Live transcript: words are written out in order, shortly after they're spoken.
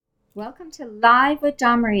Welcome to Live with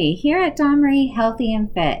Dawn Marie here at Dawn Marie Healthy and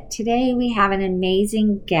Fit. Today we have an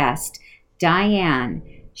amazing guest, Diane.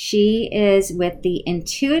 She is with the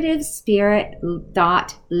Intuitive Spirit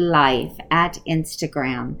Life at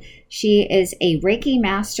Instagram. She is a Reiki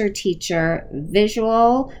master teacher,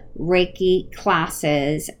 visual Reiki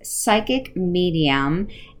classes, psychic medium,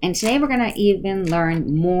 and today we're going to even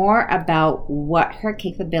learn more about what her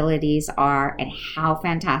capabilities are and how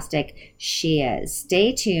fantastic she is.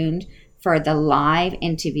 Stay tuned for the live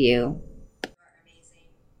interview. Amazing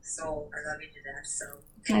soul. I love you to death. So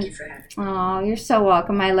thank you for having me. Oh, you're so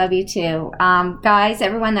welcome. I love you too. Guys,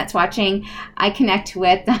 everyone that's watching, I connect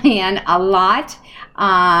with Diane a lot.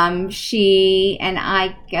 She and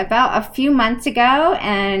I about a few months ago,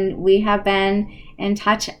 and we have been in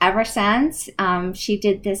touch ever since. She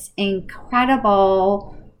did this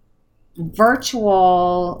incredible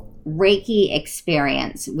virtual Reiki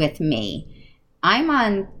experience with me. I'm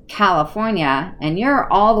on California, and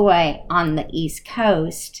you're all the way on the East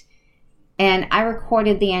Coast. And I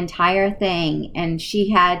recorded the entire thing, and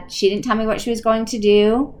she didn't tell me what she was going to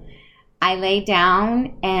do. I laid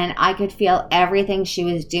down and I could feel everything she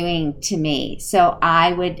was doing to me. So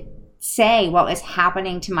I would say what was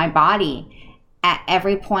happening to my body at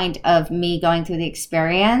every point of me going through the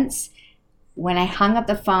experience. When I hung up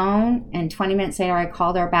the phone and 20 minutes later I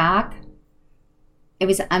called her back, it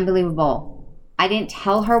was unbelievable. I didn't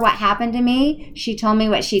tell her what happened to me. She told me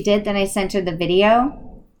what she did, then I sent her the video.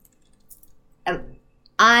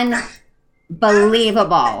 Unbelievable.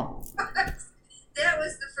 That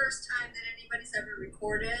was the first time that anybody's ever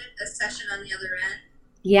recorded a session on the other end.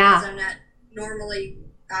 Yeah. Because I'm not normally,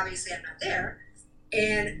 obviously I'm not there.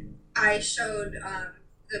 And I showed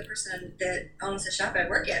the person that owns the shop I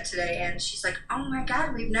work at today, and she's like, oh my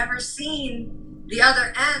God, we've never seen the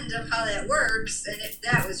other end of how that works. And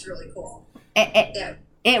that was really cool.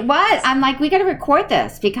 It was. I'm like, we got to record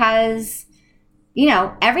this because,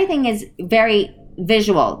 everything is very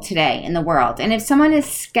visual today in the world. And if someone is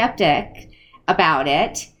skeptic about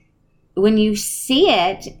it, when you see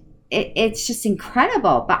it, it's just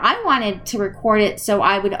incredible. But I wanted to record it so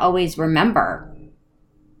I would always remember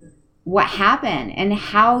what happened and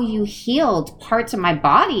how you healed parts of my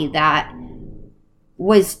body that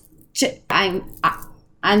was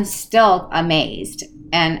I'm still amazed,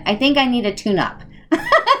 and I think I need a tune-up.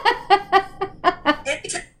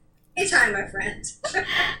 Anytime, my friend.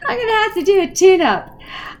 I'm gonna have to do a tune-up.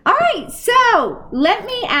 All right, so let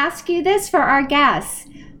me ask you this for our guests.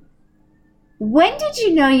 When did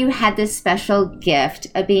you know you had this special gift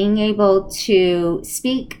of being able to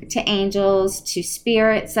speak to angels, to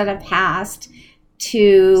spirits that have passed,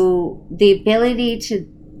 to the ability to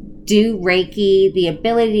do Reiki, the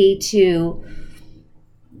ability to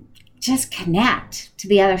just connect to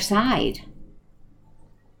the other side?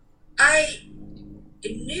 I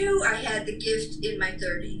knew I had the gift in my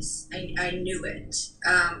 30s. I knew it.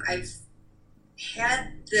 I've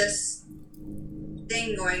had this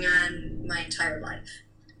thing going on my entire life,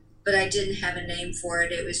 but I didn't have a name for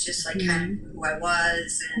it. It was just like kind of who I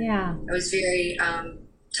was, and I was very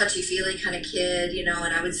touchy-feely kind of kid, and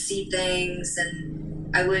I would see things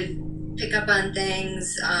and I would pick up on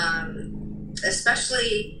things,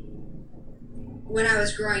 especially when I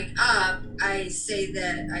was growing up. I say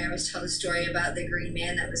that I always tell the story about the green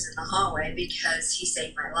man that was in the hallway because he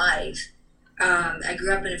saved my life. I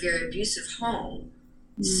grew up in a very abusive home.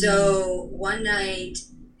 So one night,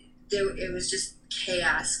 it was just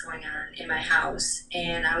chaos going on in my house,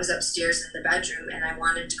 and I was upstairs in the bedroom, and I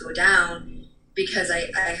wanted to go down because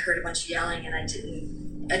I heard a bunch of yelling, and I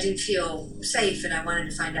didn't feel safe, and I wanted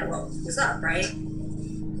to find out what was up, right?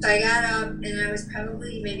 So I got up, and I was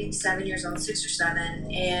probably maybe 7 years old, 6 or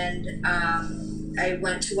 7, and I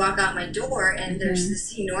went to walk out my door, and there's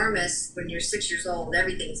this enormous, when you're 6 years old,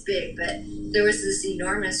 everything's big, but there was this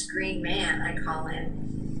enormous green man, I call him,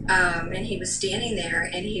 and he was standing there,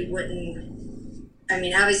 and he wouldn't,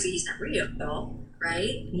 obviously he's not real,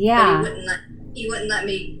 right? Yeah. But he wouldn't let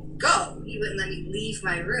me go. He wouldn't let me leave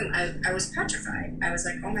my room. I was petrified. I was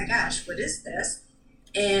like, oh my gosh, what is this?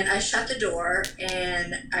 And I shut the door,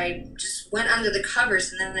 and I just went under the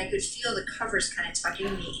covers, and then I could feel the covers kind of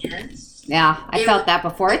tucking me in. Yeah, I felt that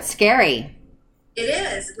before. It's scary. It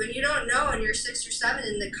is. When you don't know and you're 6 or 7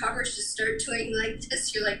 and the covers just start doing like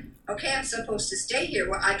this, you're like, okay, I'm supposed to stay here.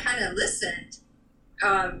 Well, I kind of listened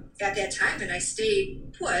at that time, and I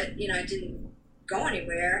stayed put. I didn't go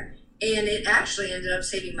anywhere. And it actually ended up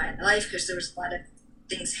saving my life because there was a lot of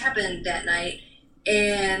things happened that night.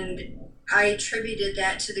 And I attributed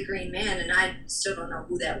that to the green man, and I still don't know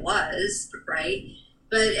who that was, right?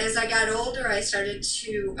 But as I got older, I started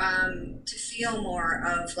to feel more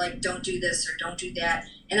of like, don't do this or don't do that,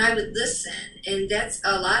 and I would listen. And that's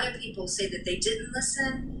a lot of people say that they didn't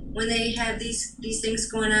listen when they have these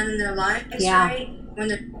things going on in their lives, Yeah. right? When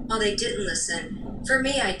they didn't listen. For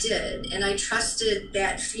me, I did, and I trusted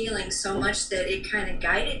that feeling so much that it kind of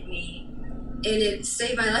guided me, and it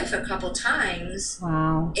saved my life a couple times.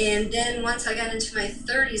 Wow. And then once I got into my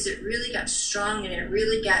 30s, it really got strong, and it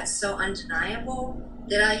really got so undeniable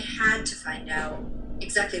that I had to find out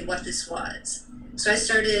exactly what this was. So I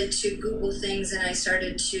started to Google things, and I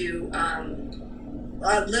started to,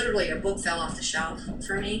 literally a book fell off the shelf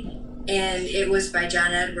for me, and it was by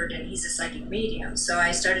John Edward, and he's a psychic medium. So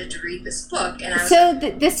I started to read this book, and I was... So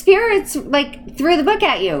the spirits, like, threw the book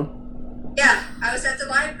at you? Yeah, I was at the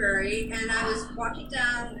library, and I was walking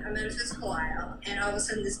down a metaphysical aisle, and all of a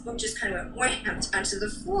sudden this book just kind of went wham onto the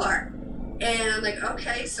floor. And I'm like,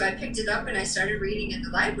 okay, so I picked it up and I started reading in the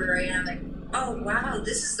library, and I'm like, oh wow,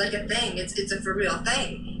 this is like a thing. It's a for real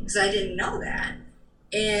thing, because I didn't know that.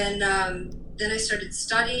 And then I started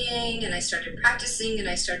studying, and I started practicing, and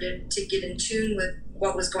I started to get in tune with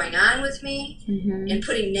what was going on with me, and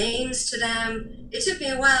putting names to them. It took me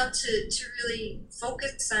a while to really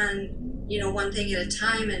focus on, one thing at a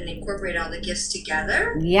time and incorporate all the gifts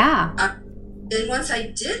together. Yeah. Then once I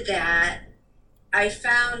did that, I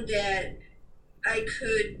found that I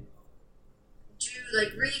could do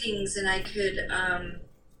like readings, and I could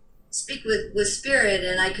speak with spirit,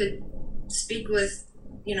 and I could speak with,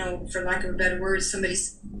 for lack of a better word,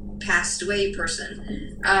 somebody's passed away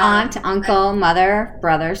person. Aunt, uncle, mother,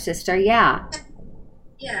 brother, sister, yeah.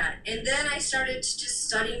 Yeah, and then I started to just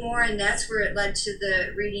study more, and that's where it led to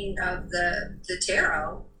the reading of the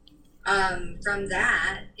tarot. From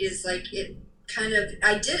that is like it kind of,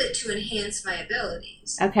 I did it to enhance my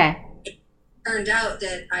abilities. Okay. It turned out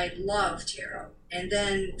that I love tarot. And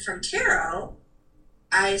then from tarot,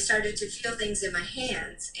 I started to feel things in my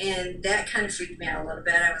hands, and that kind of freaked me out a little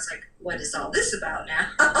bit. I was like, what is all this about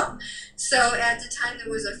now? So at the time,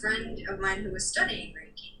 there was a friend of mine who was studying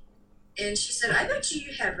Reiki, and she said, I bet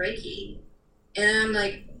you have Reiki. And I'm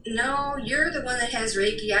like, no, you're the one that has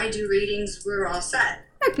Reiki. I do readings. We're all set.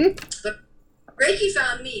 But Reiki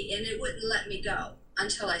found me, and it wouldn't let me go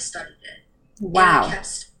until I studied it. Wow. And I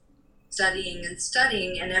kept studying and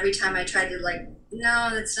studying, and every time I tried to no,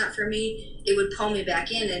 that's not for me, it would pull me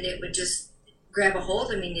back in, and it would just grab a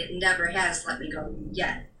hold of me, and it never has let me go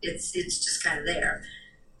yet. It's just kind of there.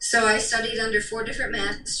 So I studied under 4 different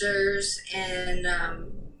masters, and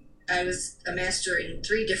I was a master in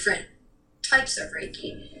 3 different types of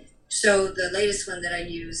Reiki. So the latest one that I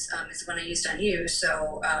use is the one I used on you,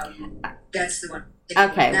 so that's the one.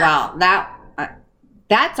 Okay, well,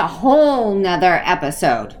 that's a whole nother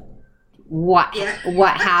episode. What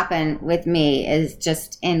happened with me is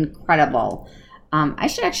just incredible. I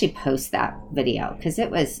should actually post that video because it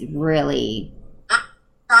was really... I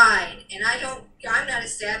tried, and I'm not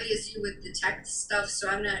as savvy as you with the tech stuff, so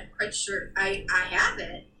I'm not quite sure. I have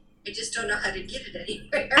it. I just don't know how to get it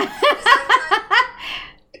anywhere.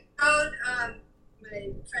 My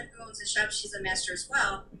friend who owns a shop, she's a master as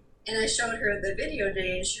well, and I showed her the video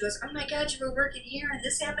today, and she goes, oh my God, you were working here and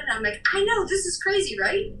this happened? I'm like, I know, this is crazy,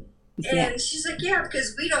 right? Yeah. And she's like, yeah,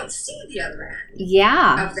 because we don't see the other end.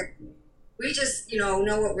 Yeah. We just, know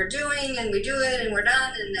what we're doing, and we do it, and we're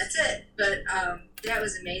done, and that's it. But that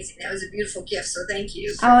was amazing. That was a beautiful gift, so thank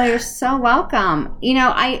you. You're so welcome.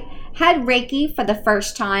 I had Reiki for the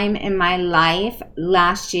first time in my life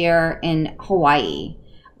last year in Hawaii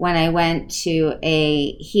when I went to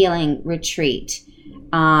a healing retreat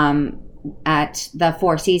at the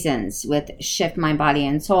Four Seasons with Shift Mind, Body,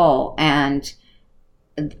 and Soul. And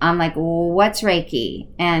I'm like, what's Reiki?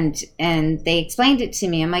 And they explained it to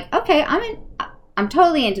me. I'm like, okay, I'm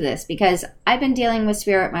totally into this because I've been dealing with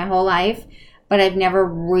spirit my whole life, but I've never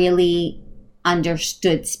really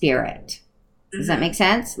understood spirit. Does that make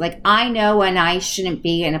sense? Like, I know when I shouldn't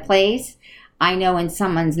be in a place. I know when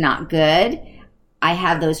someone's not good. I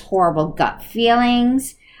have those horrible gut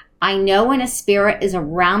feelings. I know when a spirit is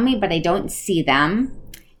around me, but I don't see them.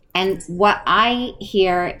 And what I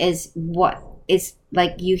hear is what is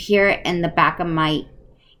like, you hear it in the back of my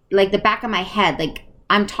head. Like,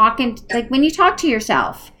 I'm talking, like when you talk to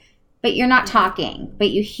yourself, but you're not talking,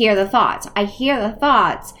 but you hear the thoughts. I hear the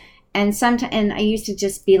thoughts. And sometimes, and I used to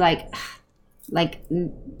just be like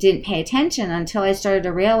didn't pay attention until I started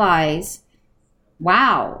to realize,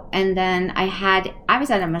 wow. And then I was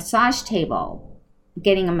at a massage table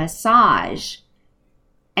getting a massage,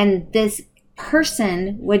 and this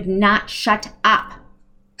person would not shut up.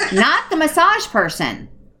 Not the massage person.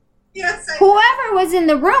 Yes. Whoever was in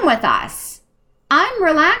the room with us. I'm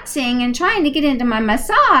relaxing and trying to get into my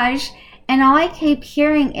massage, and all I keep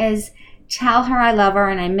hearing is, tell her I love her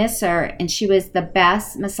and I miss her, and she was the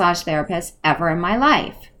best massage therapist ever in my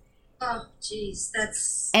life. Oh, geez,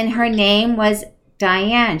 that's... And her name was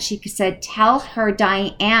Diane. She said, tell her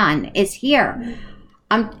Diane is here.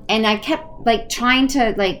 And I kept like trying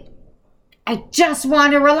to like, I just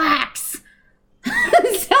want to relax.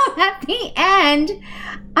 So at the end,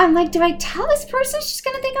 I'm like, do I tell this person? She's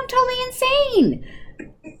going to think I'm totally insane.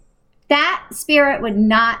 That spirit would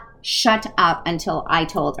not shut up until I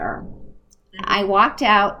told her. I walked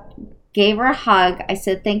out, gave her a hug. I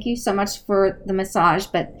said, thank you so much for the massage,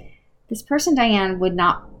 but this person, Diane, would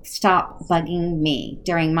not stop bugging me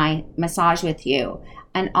during my massage with you.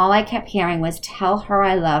 And all I kept hearing was, tell her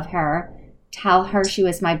I love her. Tell her she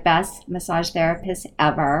was my best massage therapist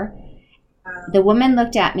ever. The woman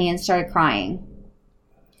looked at me and started crying.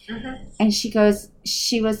 Mm-hmm. And she goes,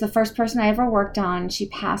 she was the first person I ever worked on. She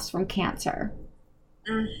passed from cancer.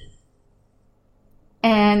 Mm.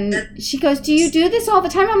 And she goes, do you do this all the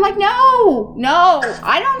time? I'm like, no,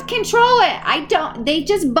 I don't control it. They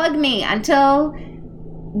just bug me until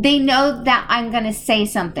they know that I'm going to say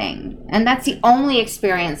something. And that's the only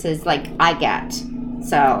experiences like I get.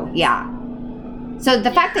 So, yeah. So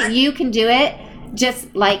the fact that you can do it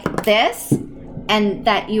just like this and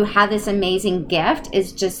that you have this amazing gift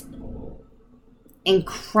is just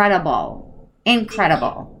incredible.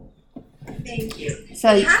 Incredible. Thank you.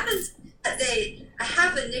 So it happens that I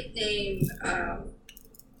have a nickname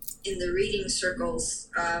in the reading circles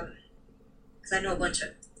because I know a bunch of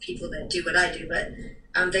people that do what I do, but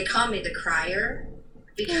they call me the crier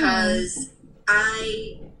because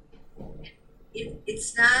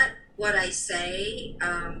it's not what I say,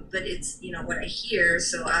 but it's, what I hear.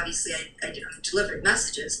 So obviously I'm delivering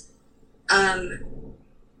messages.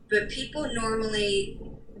 But people normally,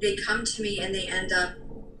 they come to me and they end up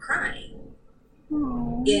crying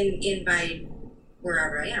in my,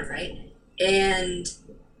 wherever I am, right? And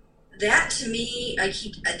that to me,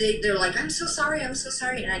 they're like, I'm so sorry.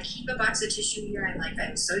 And I keep a box of tissue here. I'm like,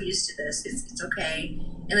 I'm so used to this. It's okay.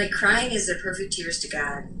 And like crying is the perfect tears to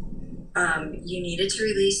God. You needed to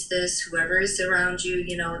release this. Whoever is around you,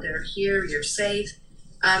 they're here, you're safe.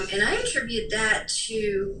 And I attribute that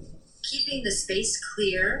to keeping the space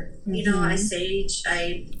clear. Mm-hmm. I sage,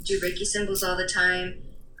 I do Reiki symbols all the time.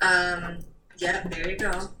 Yeah, there you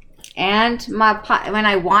go. And when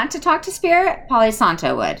I want to talk to spirit, Palo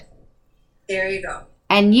Santo would. There you go.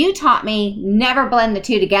 And you taught me never blend the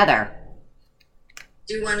two together.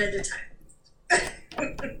 Do one at a time.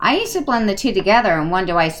 I used to blend the two together and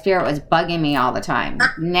wonder why spirit was bugging me all the time.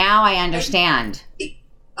 Now I understand.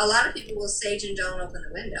 A lot of people will sage and don't open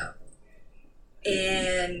the window.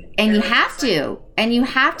 And you have to. And you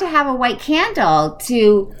have to have a white candle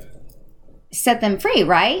to set them free,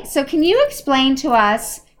 right? So can you explain to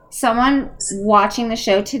us, someone watching the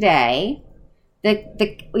show today,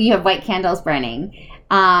 you have white candles burning.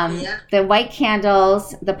 The white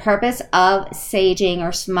candles, the purpose of saging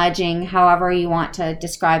or smudging, however you want to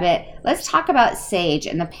describe it. Let's talk about sage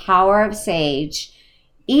and the power of sage.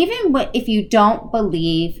 Even if you don't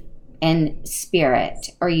believe in spirit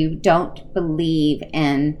or you don't believe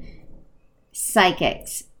in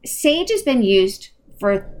psychics, sage has been used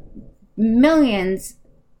for millions,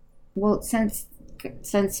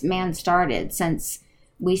 since man started, since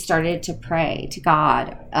we started to pray to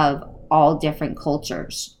God of all different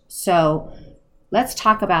cultures. So let's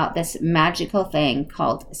talk about this magical thing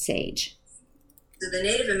called sage. So the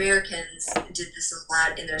Native Americans did this a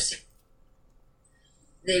lot in their sage.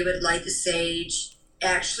 They would light the sage.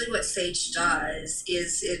 Actually, what sage does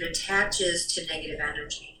is it attaches to negative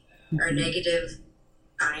energy or negative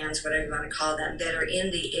ions, whatever you want to call them, that are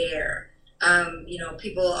in the air.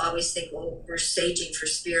 People always think, well, we're saging for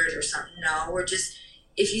spirit or something. No, we're just,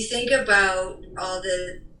 if you think about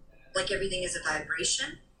everything is a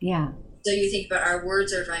vibration. Yeah. So you think about our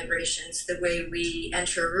words are vibrations. The way we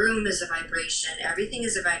enter a room is a vibration. Everything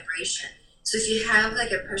is a vibration. So if you have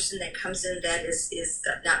like a person that comes in that is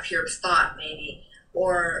not pure thought maybe,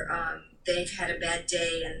 or they've had a bad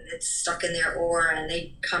day and it's stuck in their aura and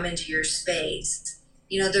they come into your space,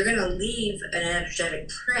 they're going to leave an energetic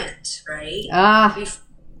print, right? Before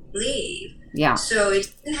they leave. Yeah. So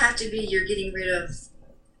it doesn't have to be you're getting rid of,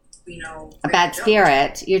 a bad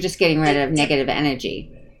spirit. You're just getting rid of negative energy.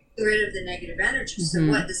 Rid of the negative energy. Mm-hmm.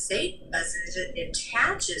 So what the sage does is it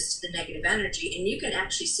attaches to the negative energy, and you can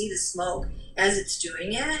actually see the smoke as it's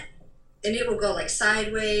doing it, and it will go like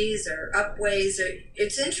sideways or upways.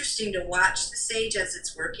 It's interesting to watch the sage as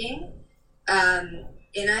it's working.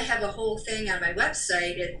 And I have a whole thing on my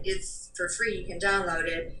website. It's for free. You can download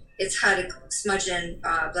it. It's how to smudge and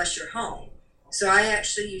bless your home. So I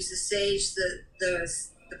actually use the sage,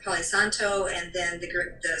 the Palo Santo, and then the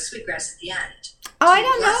sweetgrass at the end. Oh, I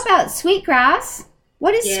don't know about sweetgrass.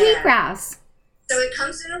 What is sweetgrass? So it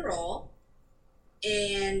comes in a roll,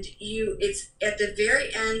 and it's at the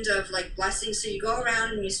very end of like blessing. So you go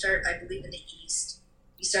around and you start, I believe, in the east.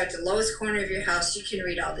 You start at the lowest corner of your house. You can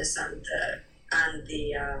read all this on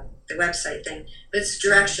the website thing, but it's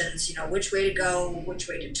directions. You know, which way to go, which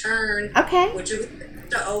way to turn, okay, which way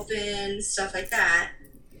to open, stuff like that.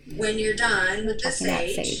 When you're done with the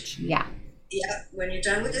sage, yeah, when you're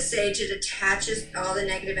done with the sage, it attaches all the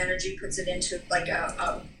negative energy, puts it into like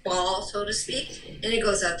a ball, so to speak, and it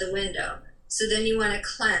goes out the window. So then you want to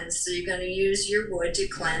cleanse. So you're going to use your wood to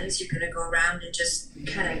cleanse. You're going to go around and just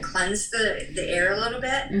kind of cleanse the air a little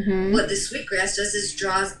bit. Mm-hmm. What the sweetgrass does is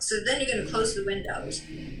draws. So then you're going to close the windows.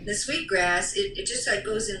 The sweetgrass, it just like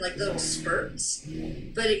goes in like little spurts,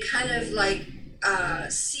 but it kind of like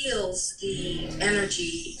seals the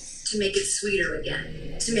energy to make it sweeter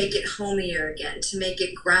again, to make it homier again, to make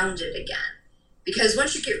it grounded again. Because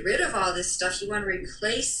once you get rid of all this stuff, you want to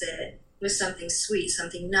replace it with something sweet,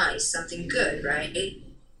 something nice, something good, right?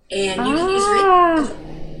 And you can use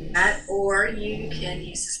that, or you can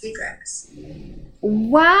use the sweetgrass.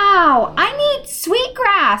 Wow, I need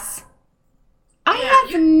sweetgrass. I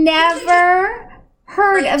have never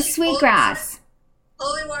heard of sweetgrass.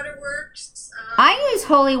 Holy water works. I use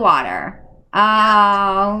holy water.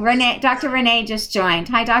 Oh, Renee, Dr. Renee just joined.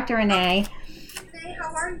 Hi, Dr. Renee. Hey,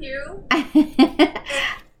 how are you?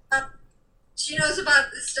 She knows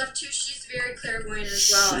about this stuff too. She's very clairvoyant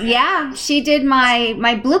as well. Yeah, she did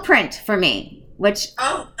my blueprint for me, which...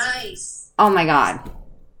 Oh, nice. Oh, my God.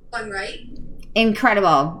 I'm right?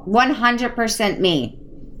 Incredible. 100% me.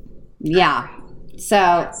 Yeah.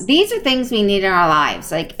 So these are things we need in our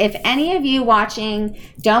lives. Like, if any of you watching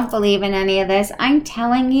don't believe in any of this, I'm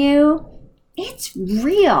telling you, it's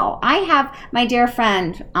real. I have my dear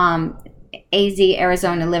friend, AZ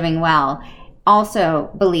Arizona Living Well,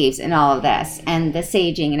 also believes in all of this and the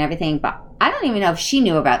saging and everything, but I don't even know if she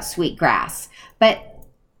knew about sweetgrass. But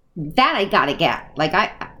that I gotta get.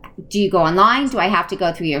 Like, do you go online? Do I have to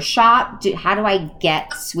go through your shop? How do I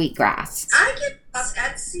get sweetgrass? I get off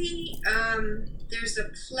Etsy. There's a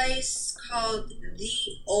place called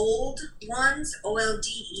The Old Ones,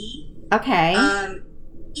 OLDE. Okay.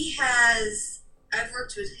 I've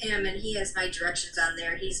worked with him, and he has my directions on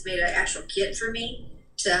there. He's made an actual kit for me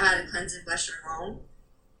to how to cleanse and bless your home.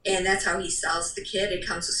 And that's how he sells the kit. It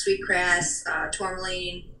comes with sweetgrass,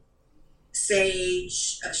 tourmaline,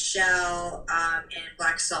 sage, a shell, and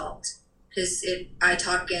black salt. Because I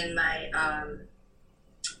talk in my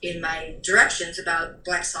directions about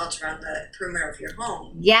black salt around the perimeter of your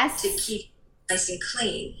home. Yes. To keep nice and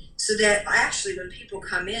clean. So that actually when people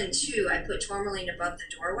come in too, I put tourmaline above the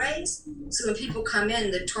doorways. So when people come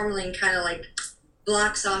in, the tourmaline kind of like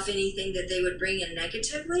blocks off anything that they would bring in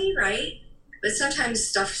negatively, right? But sometimes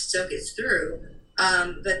stuff still gets through.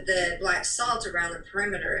 But the black salt around the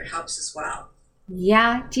perimeter, it helps as well.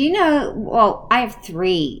 Yeah. Do you know, well, I have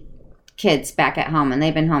 3 kids back at home, and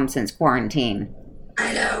they've been home since quarantine.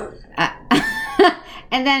 I know.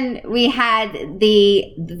 And then we had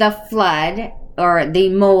the flood or the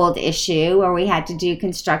mold issue where we had to do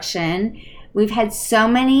construction. We've had so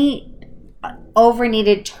many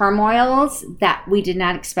over-needed turmoils that we did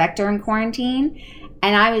not expect during quarantine.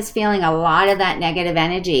 And I was feeling a lot of that negative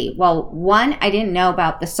energy. Well, one, I didn't know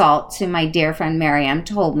about the salt. So my dear friend Miriam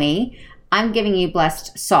told me, I'm giving you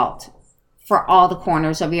blessed salt for all the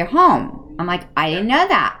corners of your home. I'm like, I didn't know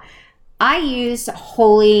that. I use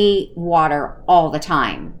holy water all the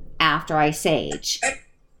time after I sage.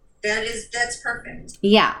 That's perfect.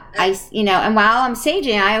 Yeah. And while I'm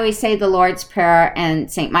saging, I always say the Lord's Prayer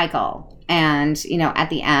and St. Michael. And, at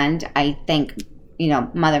the end, I thank,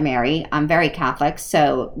 Mother Mary. I'm very Catholic,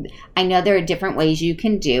 so I know there are different ways you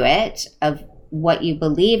can do it of what you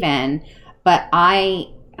believe in, but I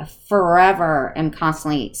forever am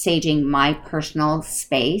constantly saging my personal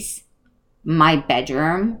space, my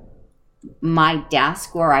bedroom, my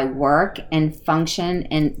desk where I work and function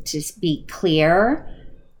and just be clear.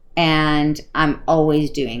 And I'm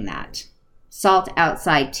always doing that. Salt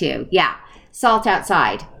outside too. Yeah, salt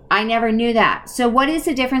outside. I never knew that. So what is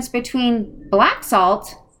the difference between black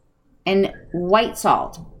salt and white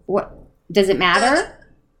salt? What does it matter?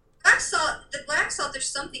 The black salt, there's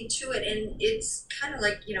something to it, and it's kind of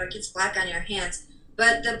like, it gets black on your hands.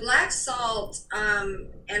 But the black salt,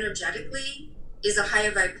 energetically, is a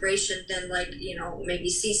higher vibration than maybe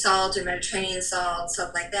sea salt or Mediterranean salt,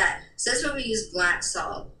 stuff like that. So that's why we use black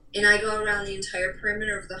salt. And I go around the entire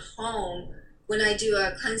perimeter of the home when I do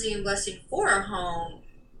a cleansing and blessing for a home,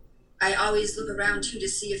 I always look around too to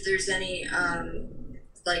see if there's any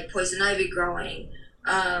like poison ivy growing.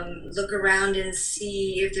 Look around and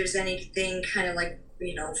see if there's anything kind of like,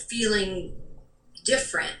 feeling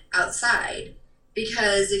different outside.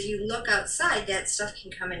 Because if you look outside, that stuff can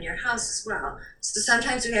come in your house as well. So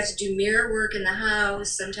sometimes we have to do mirror work in the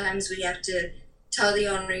house. Sometimes we have to tell the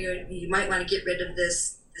owner, you might want to get rid of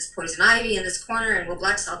this poison ivy in this corner, and we'll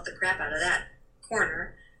black salt the crap out of that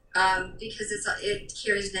corner, because it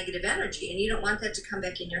carries negative energy, and you don't want that to come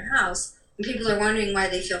back in your house. And people are wondering why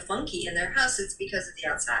they feel funky in their house. It's because of the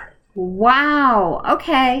outside. Wow.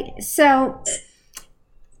 Okay. So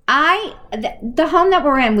the home that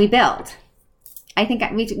we're in, we built. I think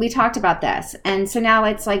we talked about this. And so now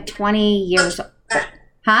it's like 20 years.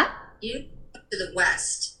 Huh? You to the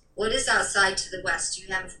west. What is outside to the west? Do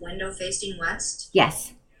you have a window facing west?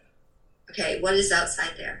 Yes. Okay. What is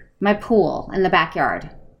outside there? My pool in the backyard.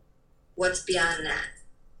 What's beyond that?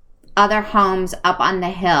 Other homes up on the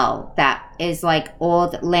hill that is like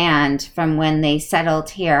old land from when they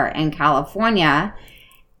settled here in California.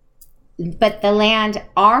 But the land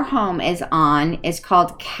our home is on is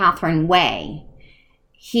called Catherine Way.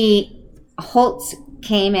 Holtz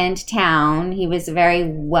came into town. He was a very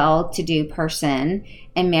well-to-do person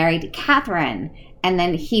and married Catherine. And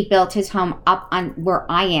then he built his home up on where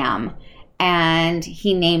I am. And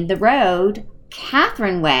he named the road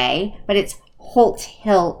Catherine Way, but it's Holtz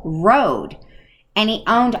Hill Road. And he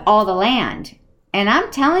owned all the land. And I'm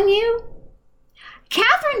telling you,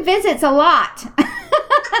 Catherine visits a lot.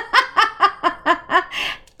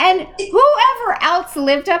 And whoever else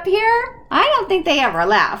lived up here, I don't think they ever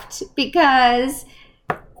left, because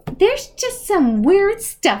there's just some weird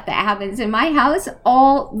stuff that happens in my house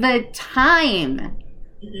all the time.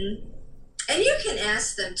 Mm-hmm. And you can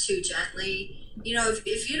ask them too gently.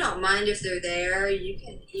 If you don't mind if they're there, you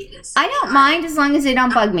can say, I don't mind as long as they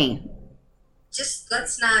don't bug me. Just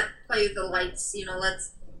let's not play with the lights.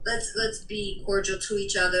 Let's be cordial to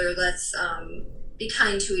each other. Let's be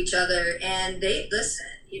kind to each other, and they listen.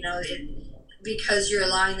 Because you're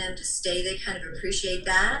allowing them to stay, they kind of appreciate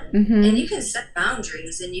that. Mm-hmm. And you can set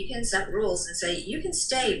boundaries and you can set rules and say, you can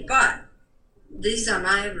stay, but these are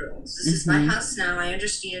my rules. This is my house now. I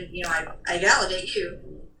understand, I validate you,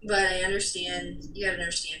 but I understand, you got to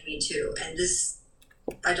understand me too. And this,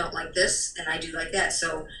 I don't like this, and I do like that.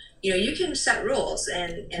 So, you can set rules,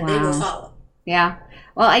 and wow. They will follow. Yeah.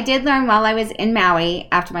 Well, I did learn while I was in Maui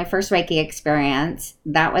after my first Reiki experience.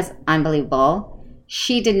 That was unbelievable.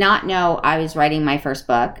 She did not know I was writing my first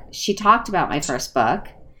book. She talked about my first book.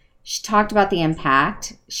 She talked about the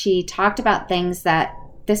impact. She talked about things that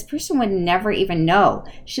this person would never even know.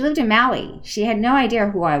 She lived in Maui. She had no idea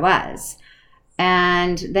who I was.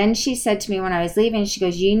 And then she said to me when I was leaving, she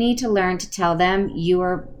goes, you need to learn to tell them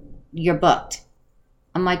you're booked.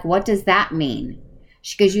 I'm like, what does that mean?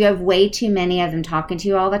 She goes, you have way too many of them talking to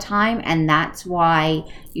you all the time, and that's why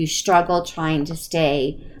you struggle trying to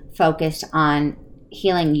stay focused on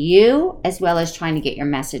healing you as well as trying to get your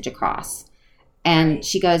message across. And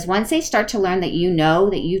she goes, once they start to learn that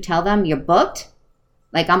that you tell them you're booked,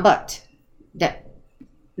 like I'm booked, that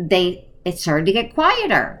it started to get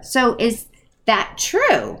quieter. So is that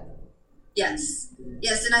true? Yes.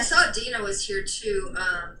 And I saw Dina was here too,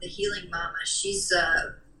 the Healing Mama. She's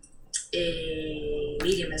a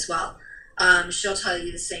medium as well. She'll tell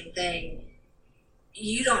you the same thing.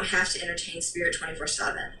 You don't have to entertain spirit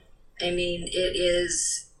 24/7. I mean, it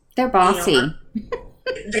is... They're bossy.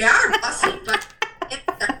 They are bossy, but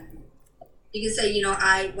you can say,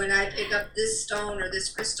 when I pick up this stone or this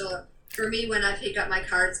crystal, for me, when I pick up my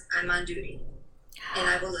cards, I'm on duty, and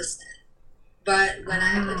I will listen. But when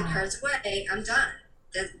I put the cards away, I'm done.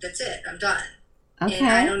 That's it. I'm done. Okay. And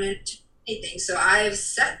I don't entertain anything. So I've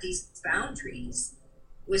set these boundaries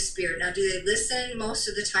with spirit. Now, do they listen? Most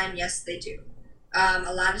of the time, yes, they do.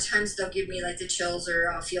 A lot of times they'll give me like the chills,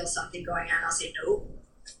 or I'll feel something going on. I'll say, nope,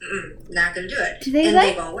 not going to do it.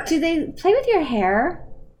 They go away. Do they play with your hair?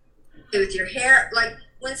 Play with your hair. Like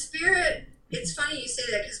when spirit, it's funny you say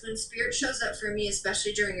that, because when spirit shows up for me,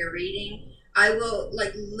 especially during a reading, I will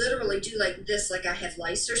like literally do like this, like I have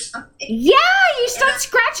lice or something. Yeah, you start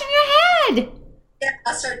scratching your head. Yeah,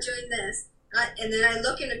 I'll start doing this. And then I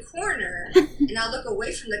look in a corner and I'll look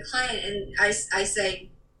away from the client, and I say,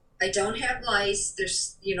 I don't have lice.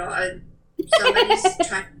 There's, somebody's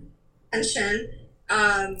trying to attention.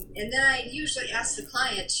 And then I usually ask the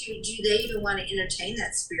client too, do they even want to entertain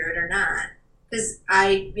that spirit or not? Because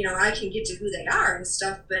I can get to who they are and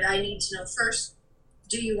stuff, but I need to know first,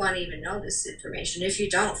 do you want to even know this information? If you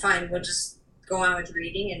don't, fine, we'll just go on with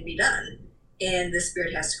reading and be done. And the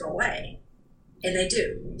spirit has to go away. and they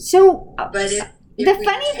do. So, But the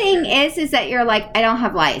funny thing is that you're like, I don't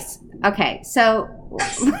have lice. Okay, so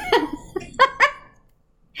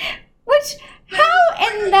which, how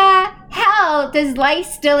in the hell does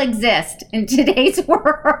lice still exist in today's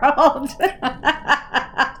world?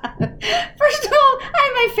 First of all, I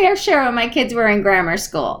had my fair share when my kids were in grammar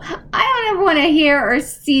school. I don't ever want to hear or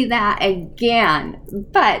see that again.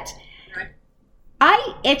 But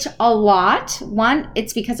I itch a lot. One,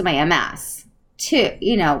 it's because of my MS. Two,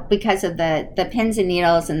 because of the pins and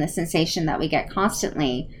needles and the sensation that we get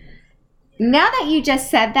constantly. Now that you just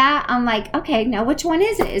said that, I'm like, okay, now which one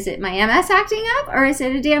is it? Is it my MS acting up, or is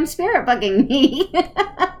it a damn spirit bugging me?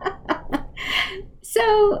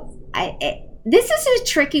 So this is a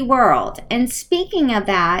tricky world. And speaking of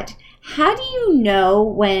that, how do you know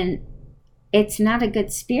when it's not a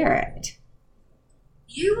good spirit?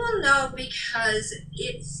 You will know because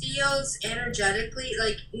it feels energetically,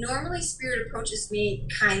 like normally spirit approaches me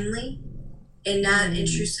kindly and not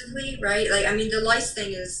intrusively, right? Like, I mean, the lice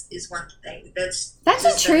thing is one thing. That's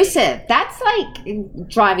intrusive. That's like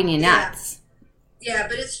driving you nuts. Yeah,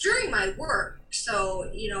 but it's during my work.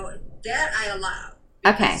 So, that I allow.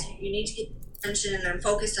 Okay. You need to get attention and I'm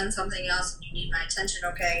focused on something else and you need my attention.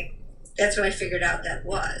 Okay. That's what I figured out that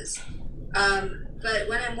was. But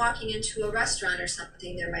when I'm walking into a restaurant or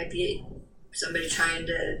something, there might be somebody trying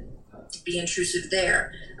to be intrusive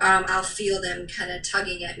there. I'll feel them kind of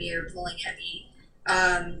tugging at me or pulling at me,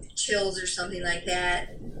 chills or something like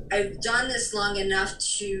that. I've done this long enough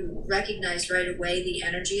to recognize right away the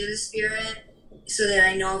energy of the spirit so that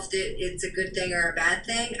I know if it's a good thing or a bad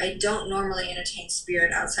thing. I don't normally entertain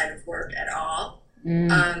spirit outside of work at all.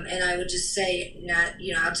 And I would just say,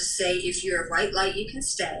 I'll just say, if you're a white light, you can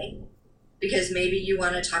stay. Because maybe you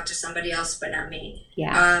want to talk to somebody else, but not me.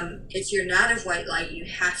 Yeah. If you're not of white light, you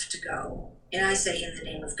have to go. And I say in the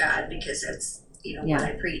name of God because that's what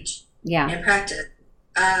I preach and practice.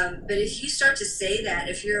 But if you start to say that,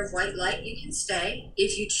 if you're of white light, you can stay.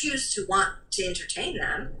 If you choose to want to entertain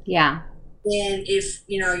them, then if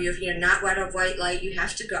you're not of white light, you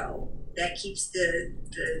have to go. That keeps the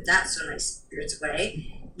not so nice spirits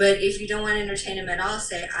away. But if you don't want to entertain them at all,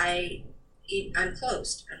 say I'm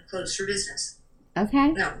closed. I'm closed for business.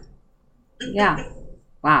 Okay. No. Yeah.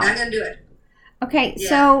 Wow. Not gonna do it. Okay. Yeah.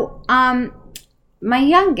 So, my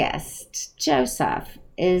youngest, Joseph,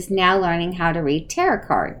 is now learning how to read tarot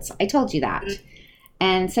cards. I told you that. Mm-hmm.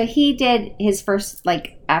 And so he did his first,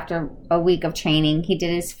 after a week of training, he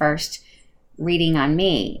did his first reading on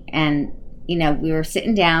me. And, we were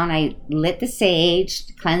sitting down. I lit the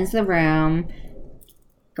sage, cleansed the room,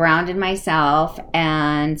 grounded myself.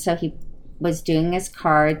 And so he was doing his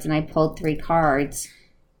cards, and I pulled 3 cards,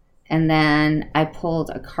 and then I pulled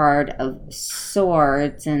a card of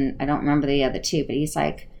swords, and I don't remember the other 2, but he's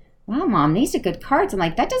like, wow, Mom, these are good cards. I'm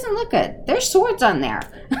like, that doesn't look good. There's swords on there.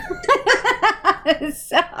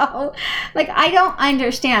 So, I don't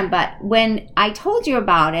understand, but when I told you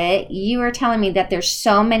about it, you were telling me that there's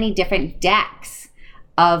so many different decks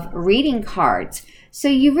of reading cards. So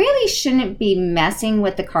you really shouldn't be messing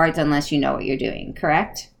with the cards unless you know what you're doing,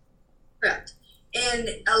 correct? Correct. And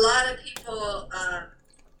a lot of people,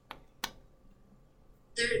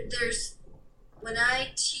 there's when I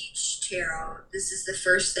teach tarot, this is the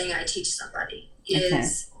first thing I teach somebody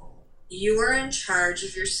is you are in charge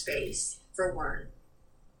of your space, for one.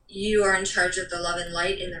 You are in charge of the love and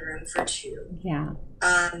light in the room, for 2. Yeah.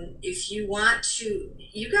 If you want to,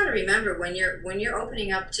 you got to remember when you're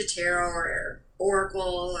opening up to tarot or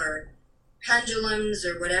oracle or pendulums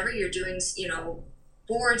or whatever you're doing,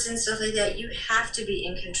 boards and stuff like that, you have to be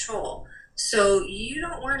in control. So you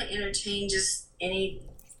don't want to entertain just anything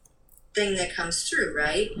that comes through,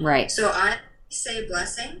 right? Right. So I say a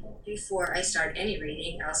blessing before I start any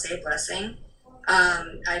reading. I'll say a blessing.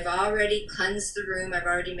 I've already cleansed the room. I've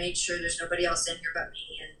already made sure there's nobody else in here but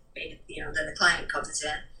me, and then the client comes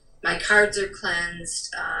in. My cards are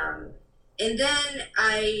cleansed. And then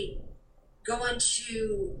I go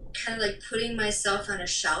into kind of putting myself on a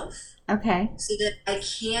shelf. Okay. So that I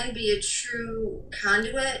can be a true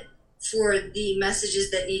conduit for the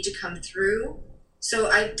messages that need to come through. So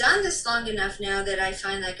I've done this long enough now that I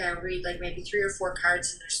find I'll read maybe 3 or 4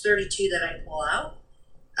 cards, and there's 32 that I pull out.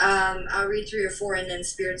 I'll read 3 or 4, and then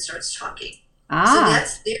Spirit starts talking. So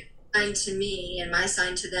that's their sign to me and my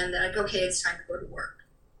sign to them that okay, it's time to go to work.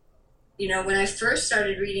 When I first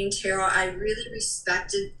started reading tarot, I really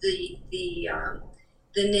respected the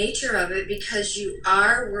nature of it because you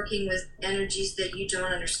are working with energies that you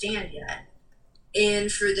don't understand yet.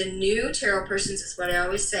 And for the new tarot persons, it's what I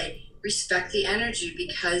always say, respect the energy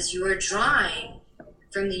because you are drawing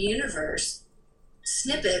from the universe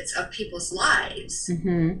snippets of people's lives,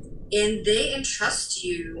 Mm-hmm. and they entrust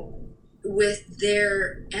you with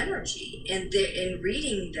their energy and in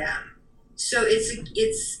reading them. So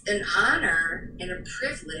it's an honor and a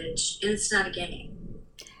privilege, and it's not a game.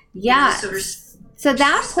 Yeah. You know, So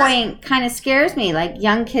that point kind of scares me, like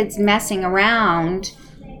young kids messing around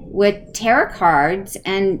with tarot cards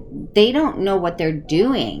and they don't know what they're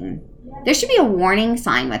doing. There should be a warning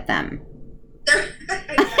sign with them. So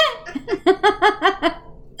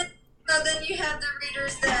then you have the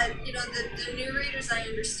readers that, you know, the new readers, I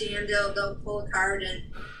understand, they'll pull a card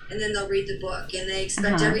and then they'll read the book, and they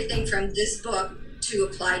expect everything from this book to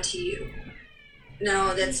apply to you.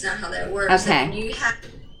 No, that's not how that works. Okay. I mean, you have to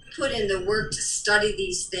put in the work to study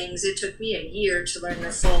these things. It took me a year to learn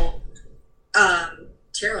the full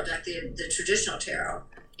tarot deck, the traditional tarot.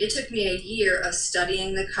 It took me a year of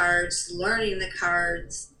studying the cards, learning the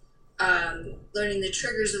cards, learning the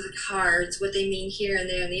triggers of the cards, what they mean here and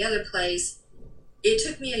there and the other place. It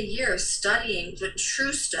took me a year of studying, but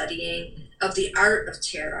true studying of the art of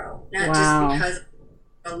tarot, not just because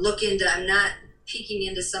I'm not peeking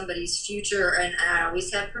into somebody's future, and I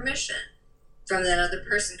always have permission from that other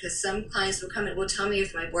person, because some clients will come and will tell me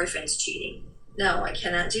if my boyfriend's cheating. No, I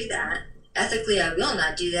cannot do that. Ethically, I will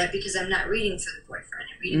not do that, because I'm not reading for the boyfriend.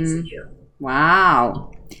 I'm reading for you.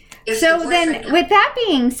 Wow. So then, with that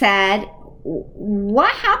being said,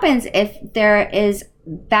 what happens if there is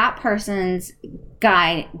that person's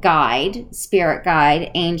guide, spirit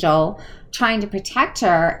guide, angel, trying to protect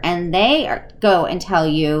her, and they go and tell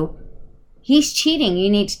you, he's cheating, you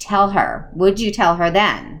need to tell her? Would you tell her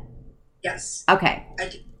then? Yes. Okay. I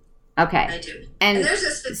do. Okay. I do. And there's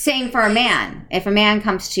a same for a man. If a man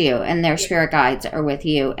comes to you and their spirit guides are with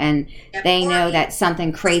you and they know that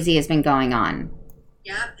something crazy has been going on.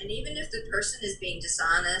 Yeah, and even if the person is being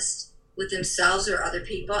dishonest with themselves or other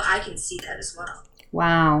people, I can see that as well.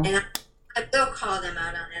 Wow. And I will call them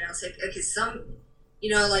out on it. I'll say, okay, you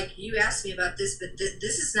know, like, you asked me about this, but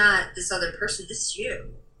this is not this other person, this is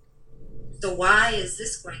you. So why is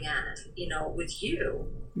this going on, you know, with you?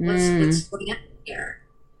 What's going on here?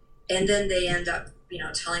 And then they end up, you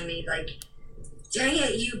know, telling me, like, dang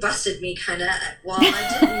it, you busted me, kind of. Well,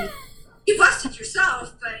 I didn't. You busted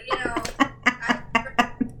yourself, but, you know,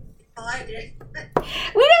 I did.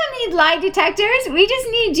 We don't need lie detectors. We just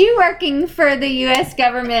need you working for the U.S.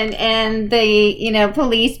 government and the, you know,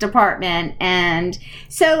 police department. And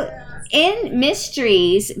so in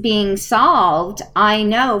mysteries being solved, I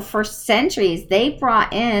know for centuries they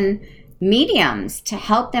brought in mediums to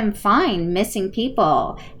help them find missing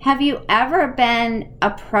people. Have you ever been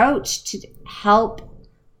approached to help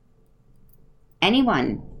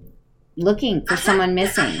anyone looking for someone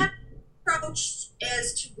missing? I have approached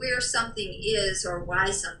as to where something is or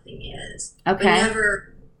why something is. Okay. But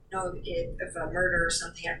never, you know, if a murder or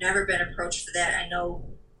something, I've never been approached for that. I know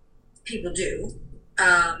people do.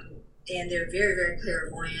 And they're very, very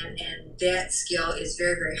clairvoyant, and that skill is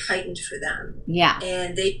very, very heightened for them. Yeah.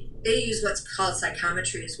 And they use what's called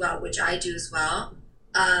psychometry as well, which I do as well.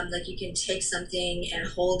 Like, you can take something and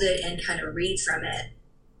hold it and kind of read from it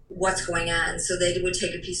what's going on. So they would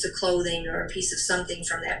take a piece of clothing or a piece of something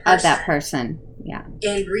from that person. Of that person, yeah.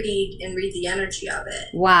 And read the energy of it.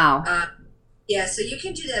 Wow. Yeah, so you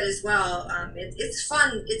can do that as well. It's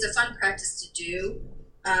fun. It's a fun practice to do.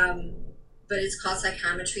 But it's called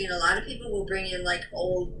psychometry, and a lot of people will bring in, like,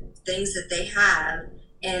 old things that they have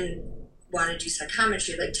and want to do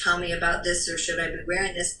psychometry, like, tell me about this, or should I be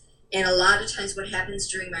wearing this? And a lot of times what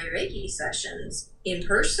happens during my Reiki sessions in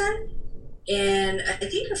person, and I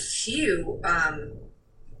think a few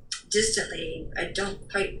distantly, I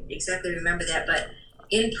don't quite exactly remember that, but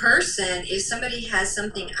in person, if somebody has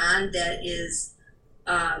something on that is,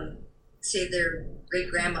 say, their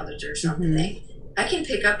great-grandmother's or something, I can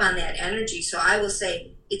pick up on that energy. So I will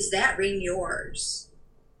say, is that ring yours?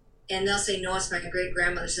 And they'll say, no, it's my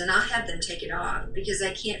great-grandmother's. And I'll have them take it off, because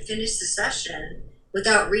I can't finish the session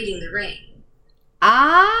without reading the ring.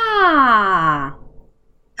 Ah.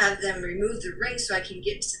 Have them remove the ring so I can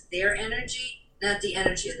get to their energy, not the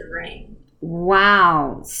energy of the ring.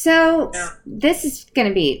 Wow. So this is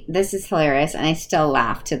hilarious, and I still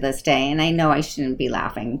laugh to this day, and I know I shouldn't be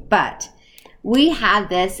laughing, but we had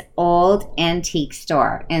this old antique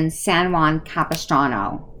store in San Juan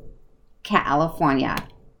Capistrano, California.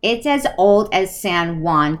 It's as old as San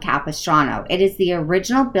Juan Capistrano. It is the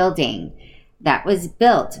original building that was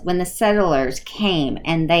built when the settlers came,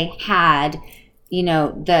 and they had, you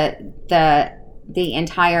know, the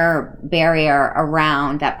entire barrier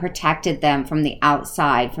around that protected them from the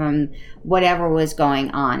outside, from whatever was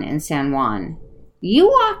going on in San Juan. You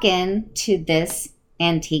walk into this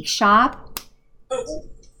antique shop,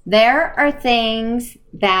 There are things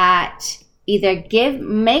that either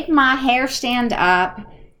make my hair stand up,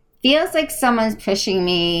 feels like someone's pushing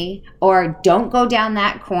me, or don't go down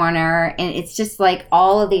that corner. And it's just like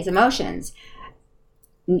all of these emotions.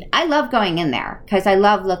 I love going in there because I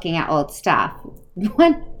love looking at old stuff.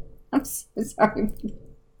 I'm so sorry.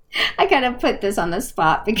 I gotta put this on the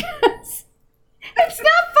spot because it's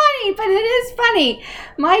not funny, but it is funny.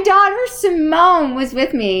 My daughter Simone was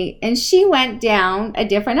with me, and she went down a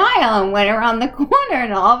different aisle and went around the corner,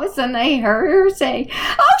 and all of a sudden I heard her say,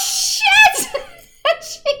 "Oh shit!" And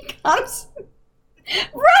she comes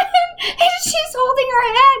running, and she's holding her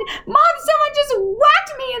head. "Mom, someone just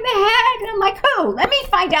whacked me in the head." And I'm like, "Oh, let me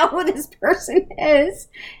find out who this person is."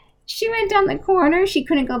 She went down the corner. She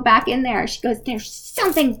couldn't go back in there. She goes, "There's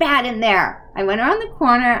something bad in there." I went around the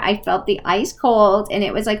corner. I felt the ice cold, and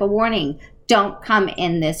it was like a warning. Don't come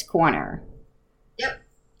in this corner. Yep.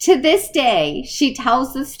 To this day, she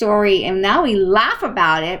tells the story, and now we laugh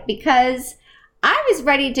about it because I was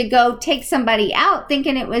ready to go take somebody out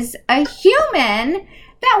thinking it was a human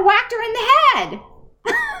that whacked her in the head.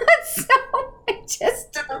 So I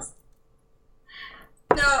just...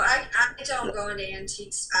 No, I don't go into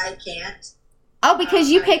antiques. I can't. Oh, because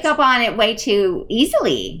you pick up on it way too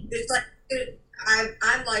easily. It's like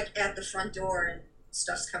I'm like at the front door and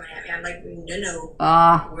stuff's coming at me. I'm like, no,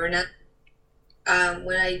 we're not.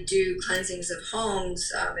 When I do cleansings of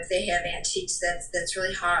homes, if they have antiques, that's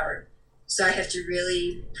really hard. So I have to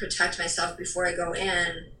really protect myself before I go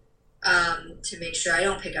in to make sure I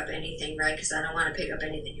don't pick up anything, right? Because I don't want to pick up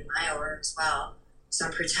anything in my aura as well. So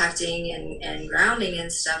I'm protecting and grounding and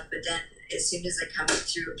stuff, but then as soon as I come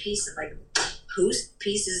through a piece, I'm like, whose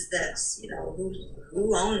piece is this? You know,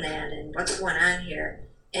 who owned that and what's going on here?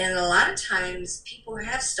 And a lot of times people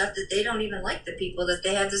have stuff that they don't even like the people that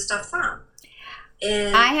they have the stuff from.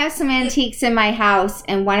 And I have some antiques in my house,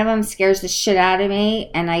 and one of them scares the shit out of me,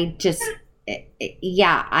 and I just,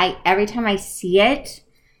 every time I see it,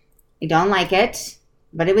 I don't like it,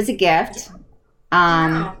 but it was a gift.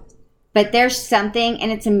 Wow. But there's something,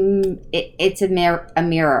 and it's a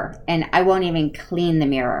mirror, and I won't even clean the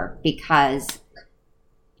mirror because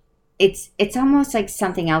it's almost like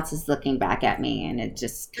something else is looking back at me, and it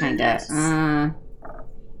just kind of,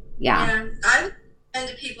 Yeah, I would recommend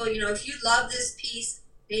to people, if you love this piece,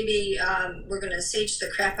 maybe we're going to sage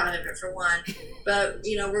the crap out of it for one, but,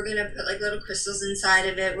 we're going to put like little crystals inside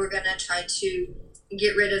of it. We're going to try to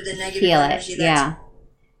get rid of the negative energy.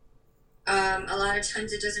 A lot of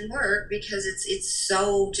times it doesn't work because it's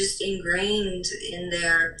so just ingrained in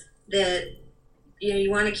there that you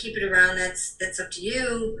want to keep it around. That's up to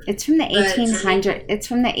you. It's from the 1800s. It's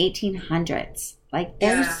from the 1800s. Like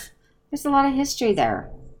there's a lot of history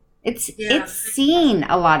there. It's seen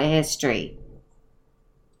a lot of history,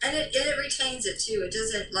 and it retains it too. It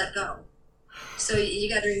doesn't let go. So you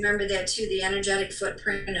got to remember that too. The energetic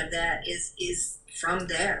footprint of that is from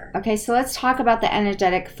there. Okay, so let's talk about the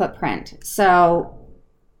energetic footprint. So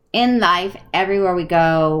in life, everywhere we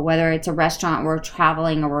go, whether it's a restaurant, we're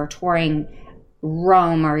traveling, or we're touring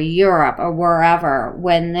Rome or Europe or wherever,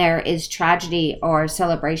 when there is tragedy or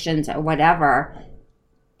celebrations or whatever,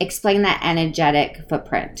 explain that energetic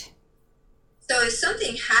footprint. So if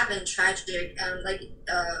something happened tragic,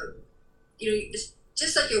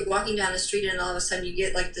 just like you're walking down the street and all of a sudden you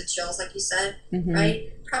get like the chills, like you said,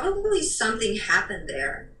 right? Probably something happened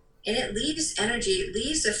there, and it leaves energy. It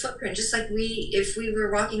leaves a footprint, just like if we were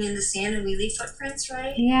walking in the sand and we leave footprints,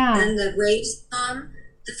 right? Yeah. And the waves come,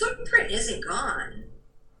 the footprint isn't gone.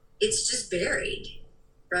 It's just buried,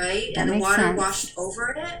 right? That and the makes water sense. washed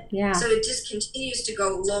over it. Yeah. So it just continues to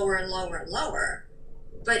go lower and lower and lower.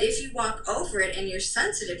 But if you walk over it and you're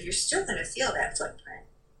sensitive, you're still going to feel that footprint.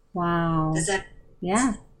 Wow. Does that?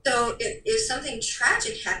 Yeah. So if something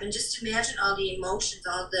tragic happened, just imagine all the emotions,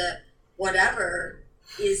 all the whatever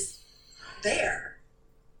is there,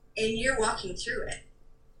 and you're walking through it.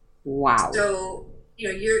 Wow. So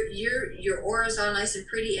your aura is all nice and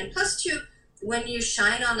pretty, and plus too, when you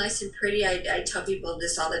shine all nice and pretty, I tell people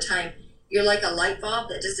this all the time. You're like a light bulb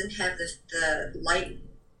that doesn't have the light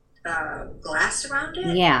glass around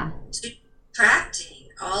it. Yeah. So you're attracting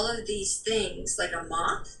all of these things like a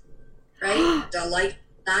moth, right? The light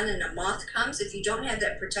sun and a moth comes. If you don't have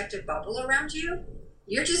that protective bubble around you,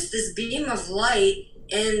 you're just this beam of light,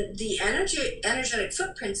 and the energetic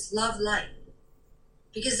footprints love light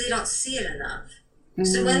because they don't see it enough.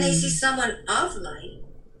 So when they see someone of light,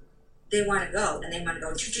 they want to go, and they want to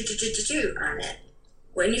go choo on it.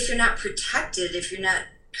 When if you're not protected, if you're not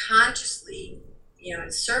consciously,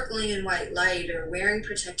 encircling in white light or wearing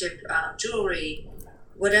protective jewelry,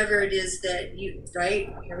 whatever it is that you,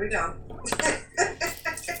 right? Here we go.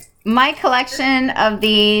 My collection of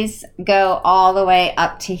these go all the way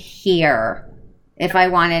up to here. If I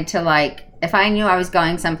wanted to, like, if I knew I was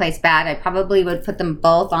going someplace bad, I probably would put them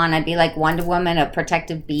both on. I'd be like Wonder Woman of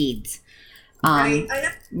protective beads. Right? I know.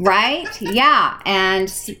 Right? Yeah.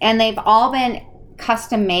 And they've all been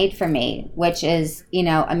custom made for me, which is, you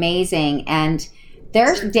know, amazing. And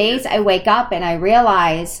there's days I wake up and I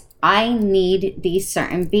realize I need these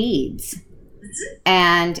certain beads.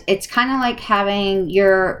 And it's kind of like having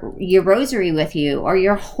your rosary with you, or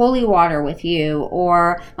your holy water with you,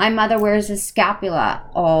 or my mother wears a scapula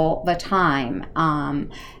all the time.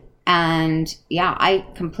 And yeah, I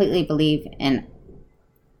completely believe in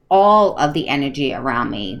all of the energy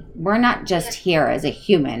around me. We're not just here as a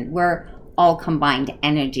human. We're all combined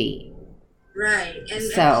energy. Right. And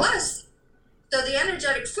plus, so the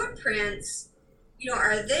energetic footprints, you know,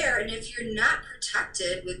 are there, and if you're not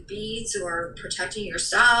protected with beads or protecting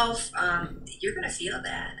yourself, you're going to feel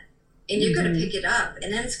that, and you're going to pick it up,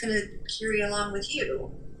 and then it's going to carry along with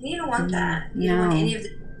you, and you don't want that. You don't want any of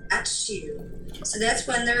the attached to you. So that's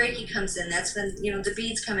when the Reiki comes in. That's when, you know, the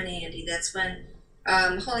beads come in handy. That's when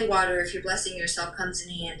holy water, if you're blessing yourself, comes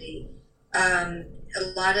in handy. A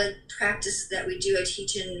lot of practices that we do, I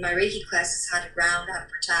teach in my Reiki classes, how to ground, how to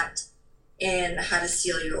protect, and how to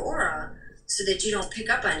seal your aura, so that you don't pick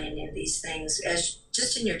up on any of these things as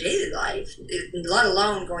just in your daily life, let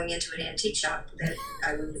alone going into an antique shop that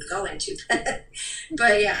I wouldn't go into.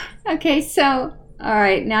 But yeah. Okay, so, all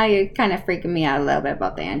right, now you're kind of freaking me out a little bit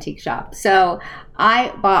about the antique shop. So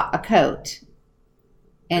I bought a coat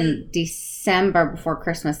in December before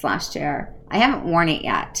Christmas last year. I haven't worn it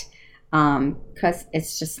yet because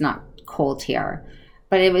it's just not cold here.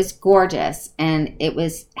 But it was gorgeous, and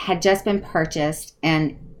it had just been purchased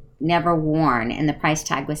and never worn, and the price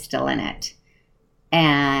tag was still in it.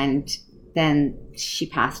 And then she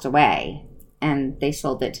passed away, and they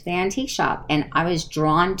sold it to the antique shop, and I was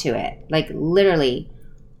drawn to it, like literally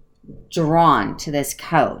drawn to this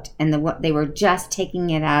coat. And they were just taking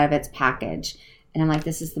it out of its package, and I'm like,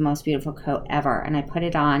 this is the most beautiful coat ever. And I put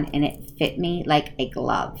it on, and it fit me like a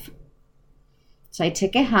glove. So I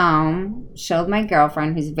took it home, showed my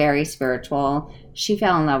girlfriend, who's very spiritual. She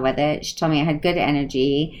fell in love with it. She told me I had good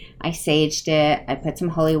energy. I saged it. I put some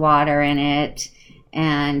holy water in it.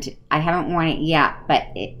 And I haven't worn it yet, but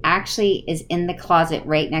it actually is in the closet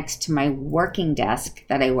right next to my working desk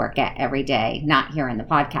that I work at every day, not here in the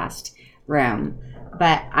podcast room.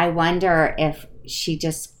 But I wonder if she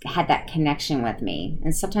just had that connection with me.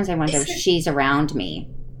 And sometimes I wonder if she's around me.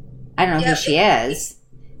 I don't know who she is.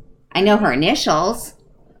 I know her initials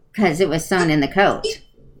because it was sewn in the coat.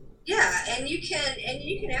 Yeah, and you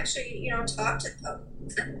can actually, you know, talk to the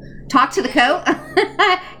coat. Talk to the coat?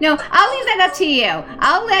 No, I'll leave that up to you.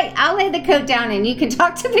 I'll lay the coat down and you can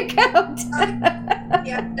talk to the coat.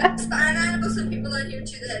 Yeah, that's fine. I know some people in here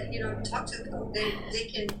too that, you know, talk to the coat. They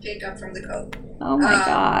can pick up from the coat. Oh my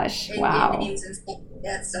gosh! Wow. And stuff like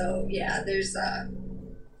that. So yeah, there's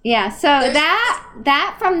yeah, so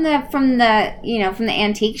that from the you know, from the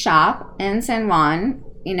antique shop in San Juan,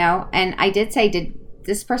 you know, and I did say, did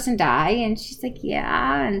this person die? And she's like,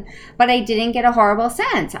 yeah, but I didn't get a horrible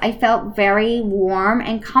sense. I felt very warm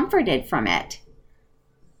and comforted from it.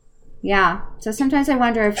 Yeah, so sometimes I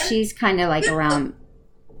wonder if she's kind of like around.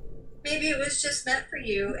 Maybe it was just meant for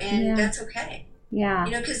you, and that's okay. Yeah,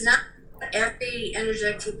 you know, because not every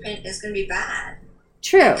energetic footprint is going to be bad.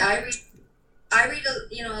 True. Like I read,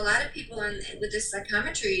 you know, a lot of people with this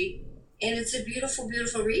psychometry, and it's a beautiful,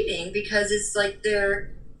 beautiful reading because it's like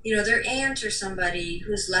their aunt or somebody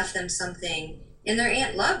who's left them something, and their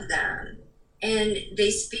aunt loved them, and they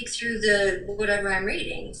speak through the whatever I'm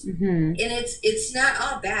reading, and it's not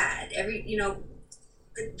all bad.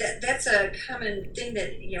 That's a common thing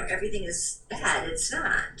that, you know, everything is bad. It's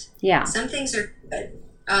not. Yeah. Some things are good.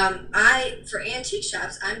 For antique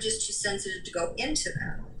shops, I'm just too sensitive to go into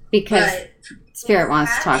them. Because Spirit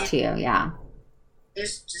wants to talk to you, yeah.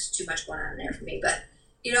 There's just too much going on there for me. But,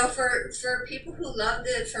 you know, for people who love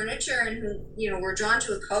the furniture and who, you know, were drawn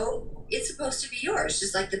to a coat, it's supposed to be yours.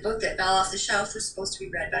 Just like the book that fell off the shelf was supposed to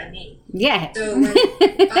be read by me. Yeah. So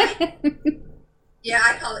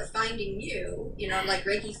I call it finding you. You know, like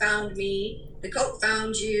Reiki found me, the coat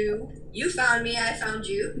found you, you found me, I found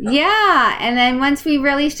you. Yeah, and then once we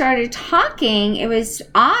really started talking, it was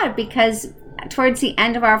odd because towards the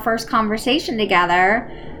end of our first conversation together,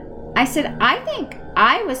 I said, I think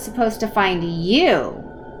I was supposed to find you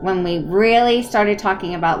when we really started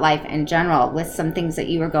talking about life in general, with some things that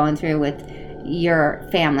you were going through with your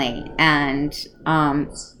family, and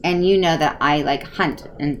you know that I like hunt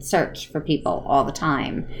and search for people all the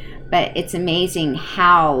time, but it's amazing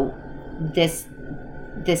how this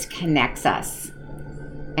connects us,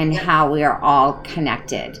 and how we are all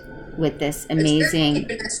connected with this amazing.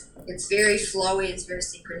 It's very flowy. It's very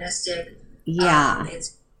synchronistic. Yeah.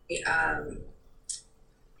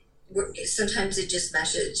 Sometimes it just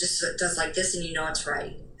meshes. It just does like this, and you know it's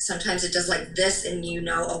right. Sometimes it does like this, and you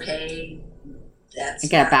know, okay, that's. I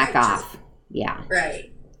gotta back right. off. Yeah.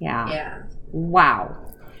 Right. Yeah. Yeah. Wow.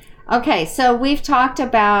 Okay, so we've talked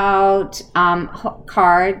about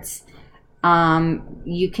cards.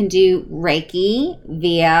 You can do Reiki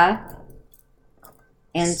via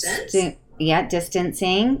distancing.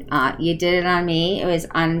 You did it on me. It was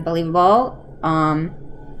unbelievable.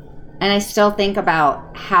 And I still think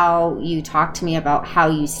about how you talked to me about how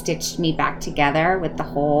you stitched me back together with the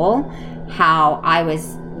hole. How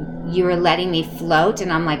you were letting me float,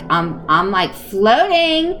 and I'm like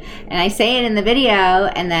floating, and I say it in the video,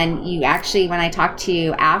 and then you actually, when I talked to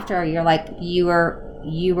you after, you're like, you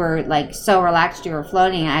were like so relaxed, you were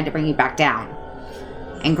floating, and I had to bring you back down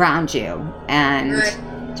and ground you, and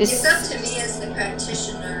right. just. It's up to me as the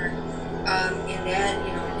practitioner, in that,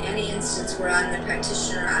 you know, in any instance where I'm the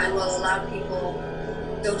practitioner, I will allow people,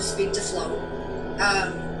 so to speak, to float.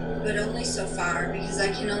 But only so far, because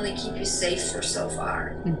I can only keep you safe for so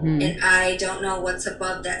far. Mm-hmm. And I don't know what's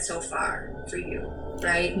above that so far for you,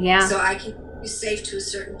 right? Yeah. So I can keep you safe to a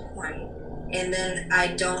certain point, and then I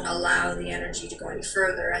don't allow the energy to go any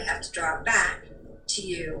further. I have to draw it back to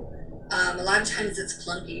you. A lot of times it's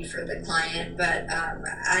clunky for the client, but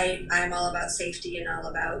I'm all about safety, and all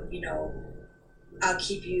about, you know, I'll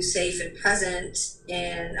keep you safe and present,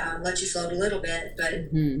 and let you float a little bit,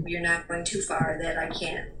 but you're not going too far that I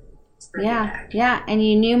can't. Yeah, and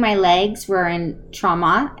you knew my legs were in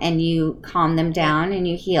trauma, and you calmed them down, and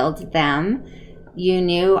you healed them. You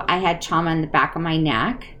knew I had trauma in the back of my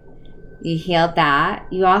neck. You healed that.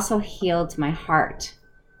 You also healed my heart,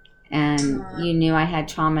 and you knew I had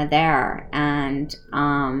trauma there. And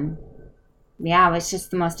it was just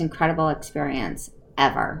the most incredible experience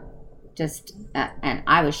ever. And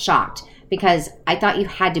I was shocked because I thought you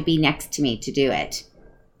had to be next to me to do it.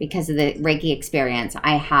 Because of the Reiki experience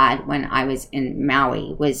I had when I was in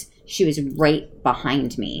Maui, she was right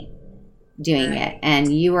behind me doing it,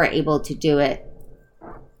 and you were able to do it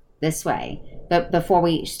this way. But before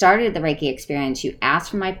we started the Reiki experience, you asked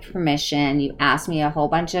for my permission, you asked me a whole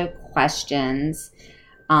bunch of questions,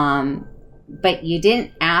 but you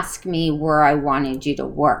didn't ask me where I wanted you to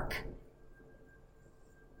work.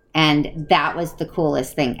 And that was the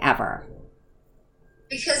coolest thing ever.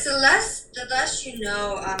 Because the less you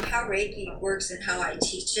know how Reiki works and how I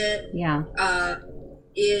teach it,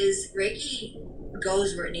 is Reiki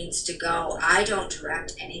goes where it needs to go. I don't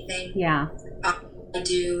direct anything. Yeah. All I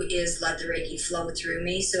do is let the Reiki flow through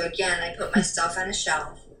me. So again, I put my stuff on a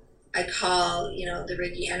shelf. I call, you know, the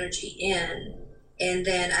Reiki energy in, and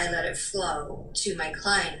then I let it flow to my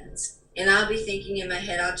clients. And I'll be thinking in my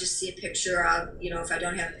head, I'll just see a picture. If I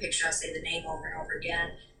don't have a picture, I'll say the name over and over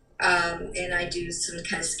again. And I do some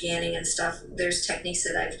kind of scanning and stuff. There's techniques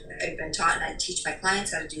that I've been taught, and I teach my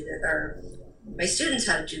clients how to do that, or my students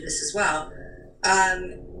how to do this as well.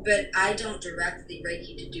 But I don't direct the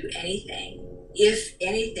Reiki to do anything. If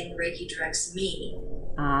anything, Reiki directs me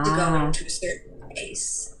to go into a certain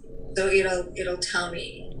place. So it'll tell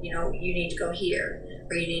me, you know, you need to go here,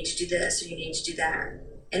 or you need to do this, or you need to do that.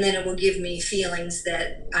 And then it will give me feelings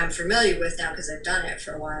that I'm familiar with now because I've done it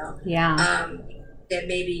for a while. Yeah. That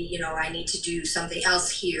maybe, you know, I need to do something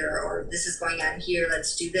else here, or this is going on here,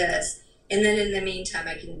 let's do this. And then in the meantime,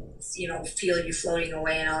 I can, you know, feel you floating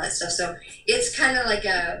away and all that stuff. So it's kind of like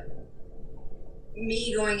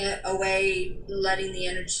me going away, letting the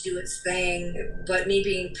energy do its thing, but me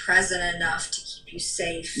being present enough to keep you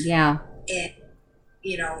safe. Yeah. And,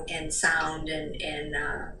 you know, and sound and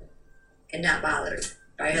not bothered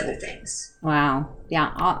by other things. Wow.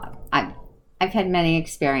 Yeah. I've had many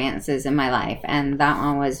experiences in my life, and that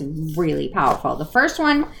one was really powerful. The first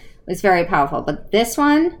one was very powerful, but this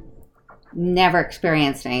one, never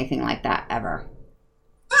experienced anything like that ever.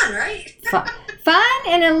 Fun, right? Fun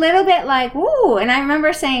and a little bit like, ooh. And I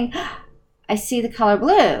remember saying, I see the color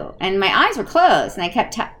blue, and my eyes were closed, and I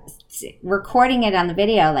kept recording it on the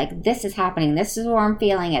video, like, this is happening. This is where I'm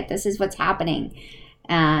feeling it. This is what's happening.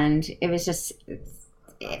 And it was just...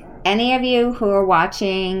 Any of you who are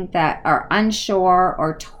watching that are unsure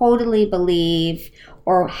or totally believe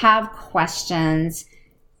or have questions,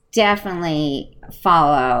 definitely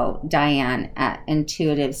follow Diane at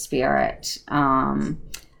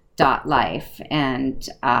intuitivespirit.life and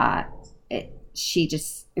she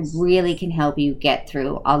just really can help you get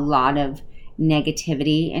through a lot of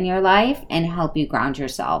negativity in your life and help you ground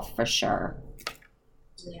yourself for sure.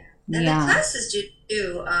 Yeah. And the classes do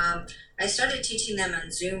too. I started teaching them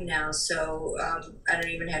on Zoom now, so I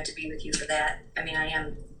don't even have to be with you for that. I mean, I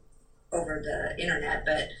am over the internet,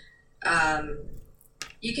 but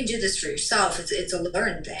you can do this for yourself. It's a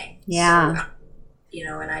learned thing. Yeah.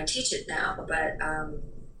 So, and I teach it now, but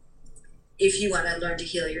if you want to learn to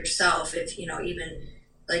heal yourself, if even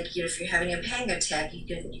like if you're having a panic attack, you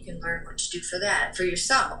can learn what to do for that for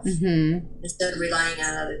yourself instead of relying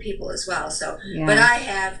on other people as well. So, but I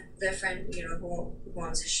have the friend who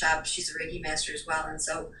owns a shop. She's a Reiki master as well, and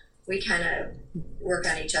so we kind of work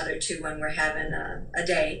on each other too when we're having a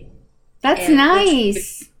day. That's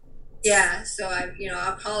nice. Yeah, so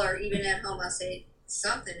I'll call her even at home. I'll say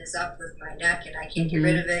something is up with my neck and I can't get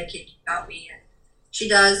rid of it. Can you help me? And she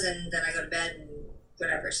does, and then I go to bed and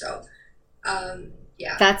whatever. So,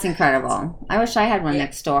 yeah. That's incredible. I wish I had one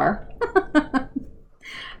next door.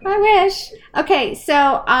 I wish. Okay,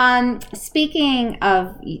 so speaking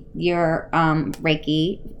of your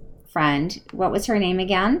Reiki friend, what was her name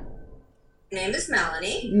again? Her name is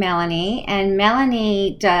Melanie. Melanie. And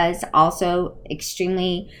Melanie does also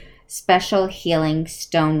extremely special healing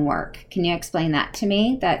stone work. Can you explain that to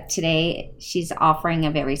me? That today she's offering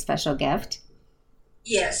a very special gift.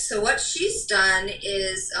 Yes. So what she's done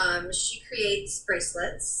is she creates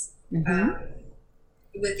bracelets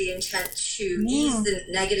with the intent to ease the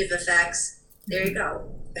negative effects. There you go.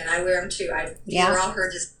 And I wear them too. These are all her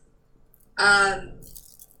designs.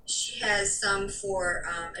 She has some for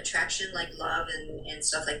attraction, like love and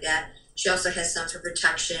stuff like that. She also has some for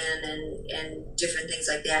protection and different things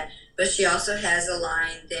like that. But she also has a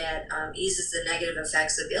line that eases the negative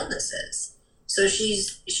effects of illnesses. So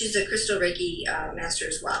she's a crystal Reiki master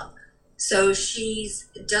as well. So she's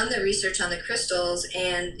done the research on the crystals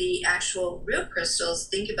and the actual real crystals.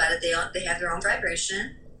 Think about it; they have their own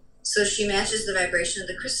vibration. So she matches the vibration of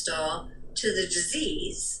the crystal to the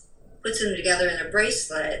disease, puts them together in a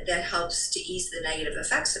bracelet that helps to ease the negative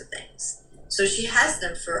effects of things. So she has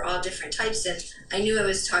them for all different types. And I knew I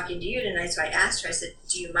was talking to you tonight, so I asked her. I said,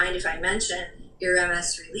 "Do you mind if I mention your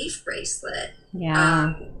MS Relief bracelet?"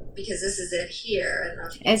 Yeah. Because this is it here. I don't know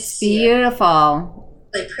if you it's beautiful.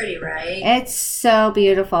 Like pretty, right? It's so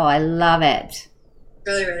beautiful. I love it.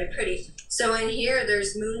 Really, really pretty. So in here,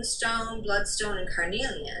 there's moonstone, bloodstone, and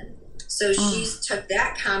carnelian. So she's took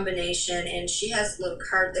that combination, and she has a little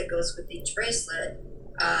card that goes with each bracelet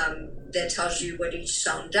that tells you what each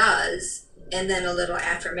stone does, and then a little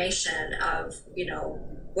affirmation of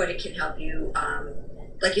what it can help you.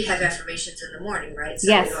 Like you have affirmations in the morning, right?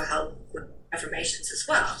 So it'll help with affirmations as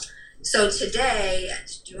well. So today,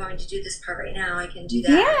 do you want me to do this part right now? I can do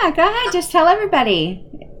that. Yeah, go ahead. Just tell everybody.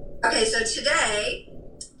 Okay, so today,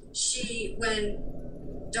 when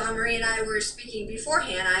Dawn Marie and I were speaking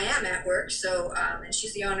beforehand, I am at work, so and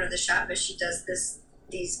she's the owner of the shop, but she does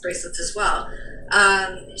these bracelets as well.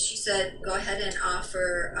 She said, go ahead and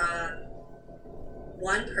offer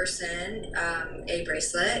one person a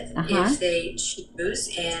bracelet if they choose,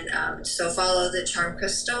 and so follow the Charm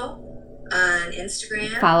Crystal on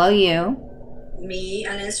Instagram. Follow you. Me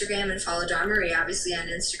on Instagram, and follow Dawn Marie, obviously, on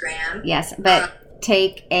Instagram. Yes, but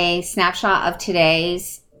take a snapshot of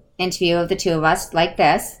today's interview of the two of us like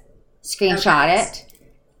this, screenshot it,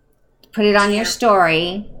 put it on your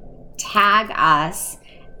story, tag us,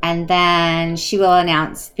 and then she will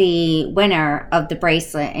announce the winner of the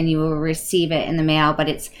bracelet, and you will receive it in the mail. But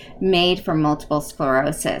it's made for multiple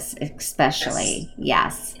sclerosis, especially.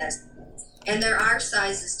 Yes. And there are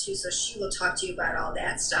sizes too, so she will talk to you about all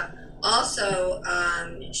that stuff. Also,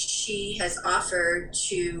 she has offered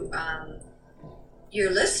to your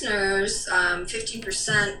listeners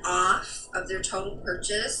 15% off of their total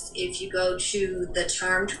purchase if you go to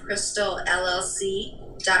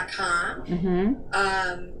thecharmedcrystalllc.com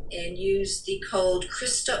and use the code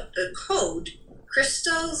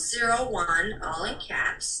Crystal01, all in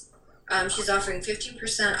caps. She's offering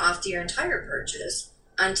 15% off your entire purchase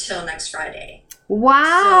until next Friday.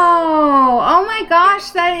 Wow. Oh my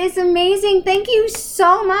gosh, that is amazing. Thank you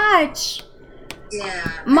so much.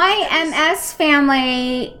 Yeah. My MS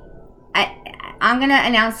family, I'm going to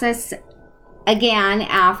announce this again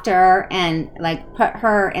after and put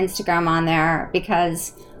her Instagram on there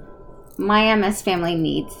because my MS family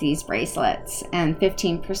needs these bracelets, and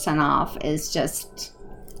 15% off is just,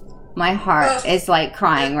 my heart is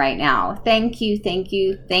crying right now. Thank you, thank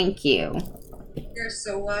you, thank you. You're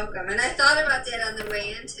so welcome. And I thought about that on the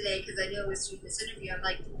way in today because I knew I was doing this interview. I'm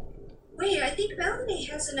like, wait, I think Melanie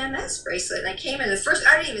has an MS bracelet. And I came in I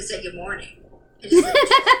didn't even say good morning. I just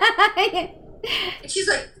said, and she's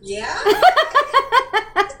like, yeah.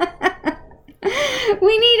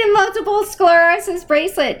 We need a multiple sclerosis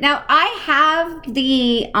bracelet. Now, I have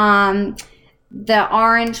the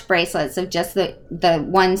orange bracelets of just the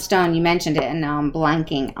one stone. You mentioned it, and now I'm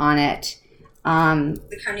blanking on it.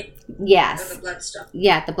 The carnation. Yes. Or the bloodstone.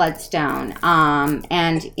 Yeah, the bloodstone.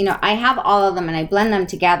 And you know, I have all of them, and I blend them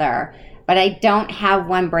together, but I don't have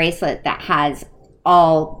one bracelet that has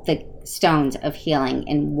all the stones of healing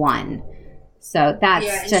in one. So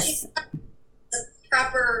that's just the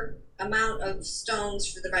proper amount of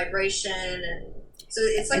stones for the vibration, and so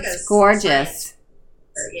it's like it's gorgeous.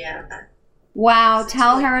 Yeah. Wow,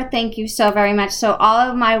 tell her thank you so very much. So all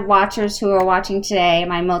of my watchers who are watching today,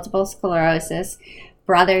 my multiple sclerosis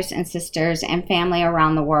brothers and sisters and family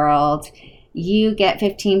around the world, you get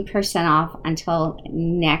 15% off until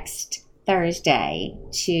next Thursday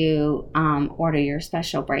to order your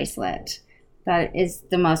special bracelet. That is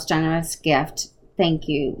the most generous gift. Thank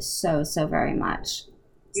you so very much.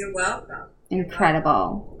 You're welcome.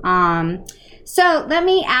 Incredible. So let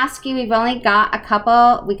me ask you, we've only got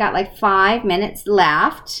we got like 5 minutes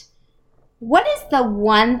left. What is the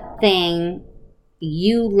one thing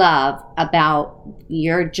you love about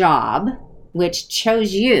your job, which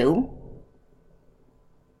chose you,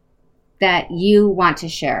 that you want to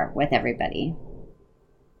share with everybody?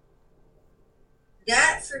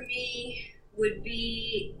 That for me would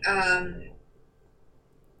be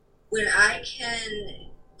when I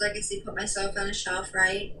can, like I say, put myself on a shelf,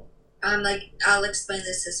 right? I'll explain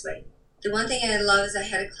this way. The one thing I love is I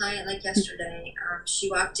had a client like yesterday. She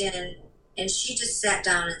walked in and she just sat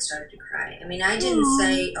down and started to cry. I mean, I didn't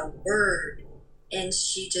say a word, and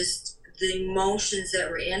she just, the emotions that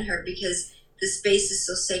were in her, because the space is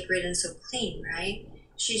so sacred and so clean, right?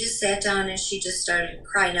 She just sat down and she just started to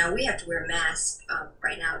cry. Now, we have to wear masks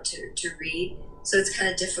right now to read, so it's kind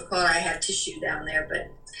of difficult. I have tissue down there, but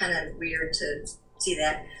it's kind of weird to see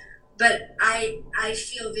that. But I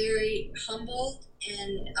feel very humbled,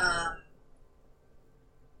 and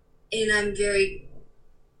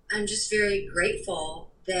I'm just very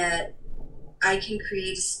grateful that I can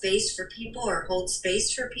create a space for people, or hold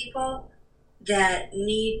space for people that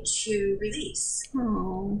need to release.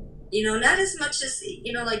 Oh. You know, not as much as,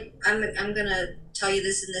 you know, like I'm gonna tell you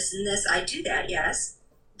this and this and this. I do that, yes,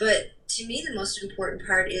 but to me the most important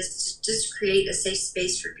part is to just create a safe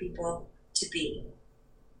space for people to be.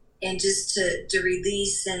 And just to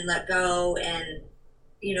release and let go, and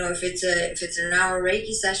you know, if it's an hour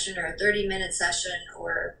Reiki session, or a 30-minute session,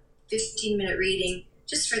 or 15-minute reading,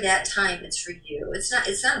 just for that time, it's for you. It's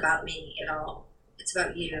not about me at all. It's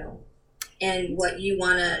about you and what you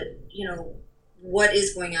want to, you know, what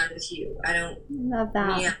is going on with you. I don't love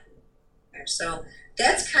that. Yeah. So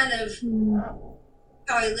that's kind of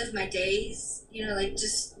how I live my days. You know, like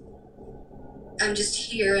I'm just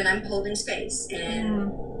here and I'm holding space,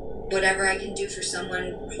 and whatever I can do for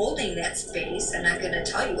someone holding that space. I'm not going to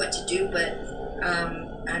tell you what to do, but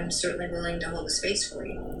I'm certainly willing to hold the space for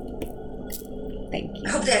you. Thank you.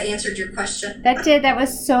 I hope that answered your question. That did. That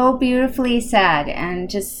was so beautifully said, and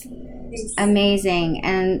just amazing.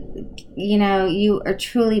 And, you know, you are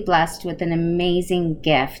truly blessed with an amazing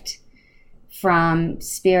gift from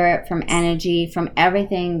spirit, from energy, from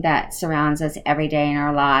everything that surrounds us every day in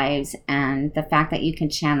our lives. And the fact that you can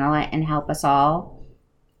channel it and help us all,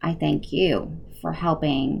 I thank you for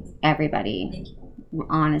helping everybody,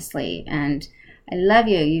 honestly. And I love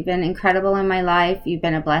you. You've been incredible in my life. You've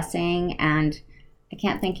been a blessing, and I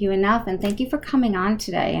can't thank you enough. And thank you for coming on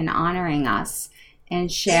today and honoring us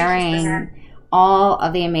and sharing all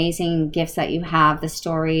of the amazing gifts that you have, the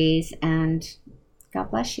stories, and God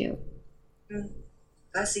bless you.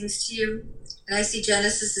 Blessings to you. And I see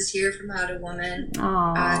Genesis is here from How to Woman.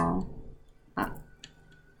 Oh.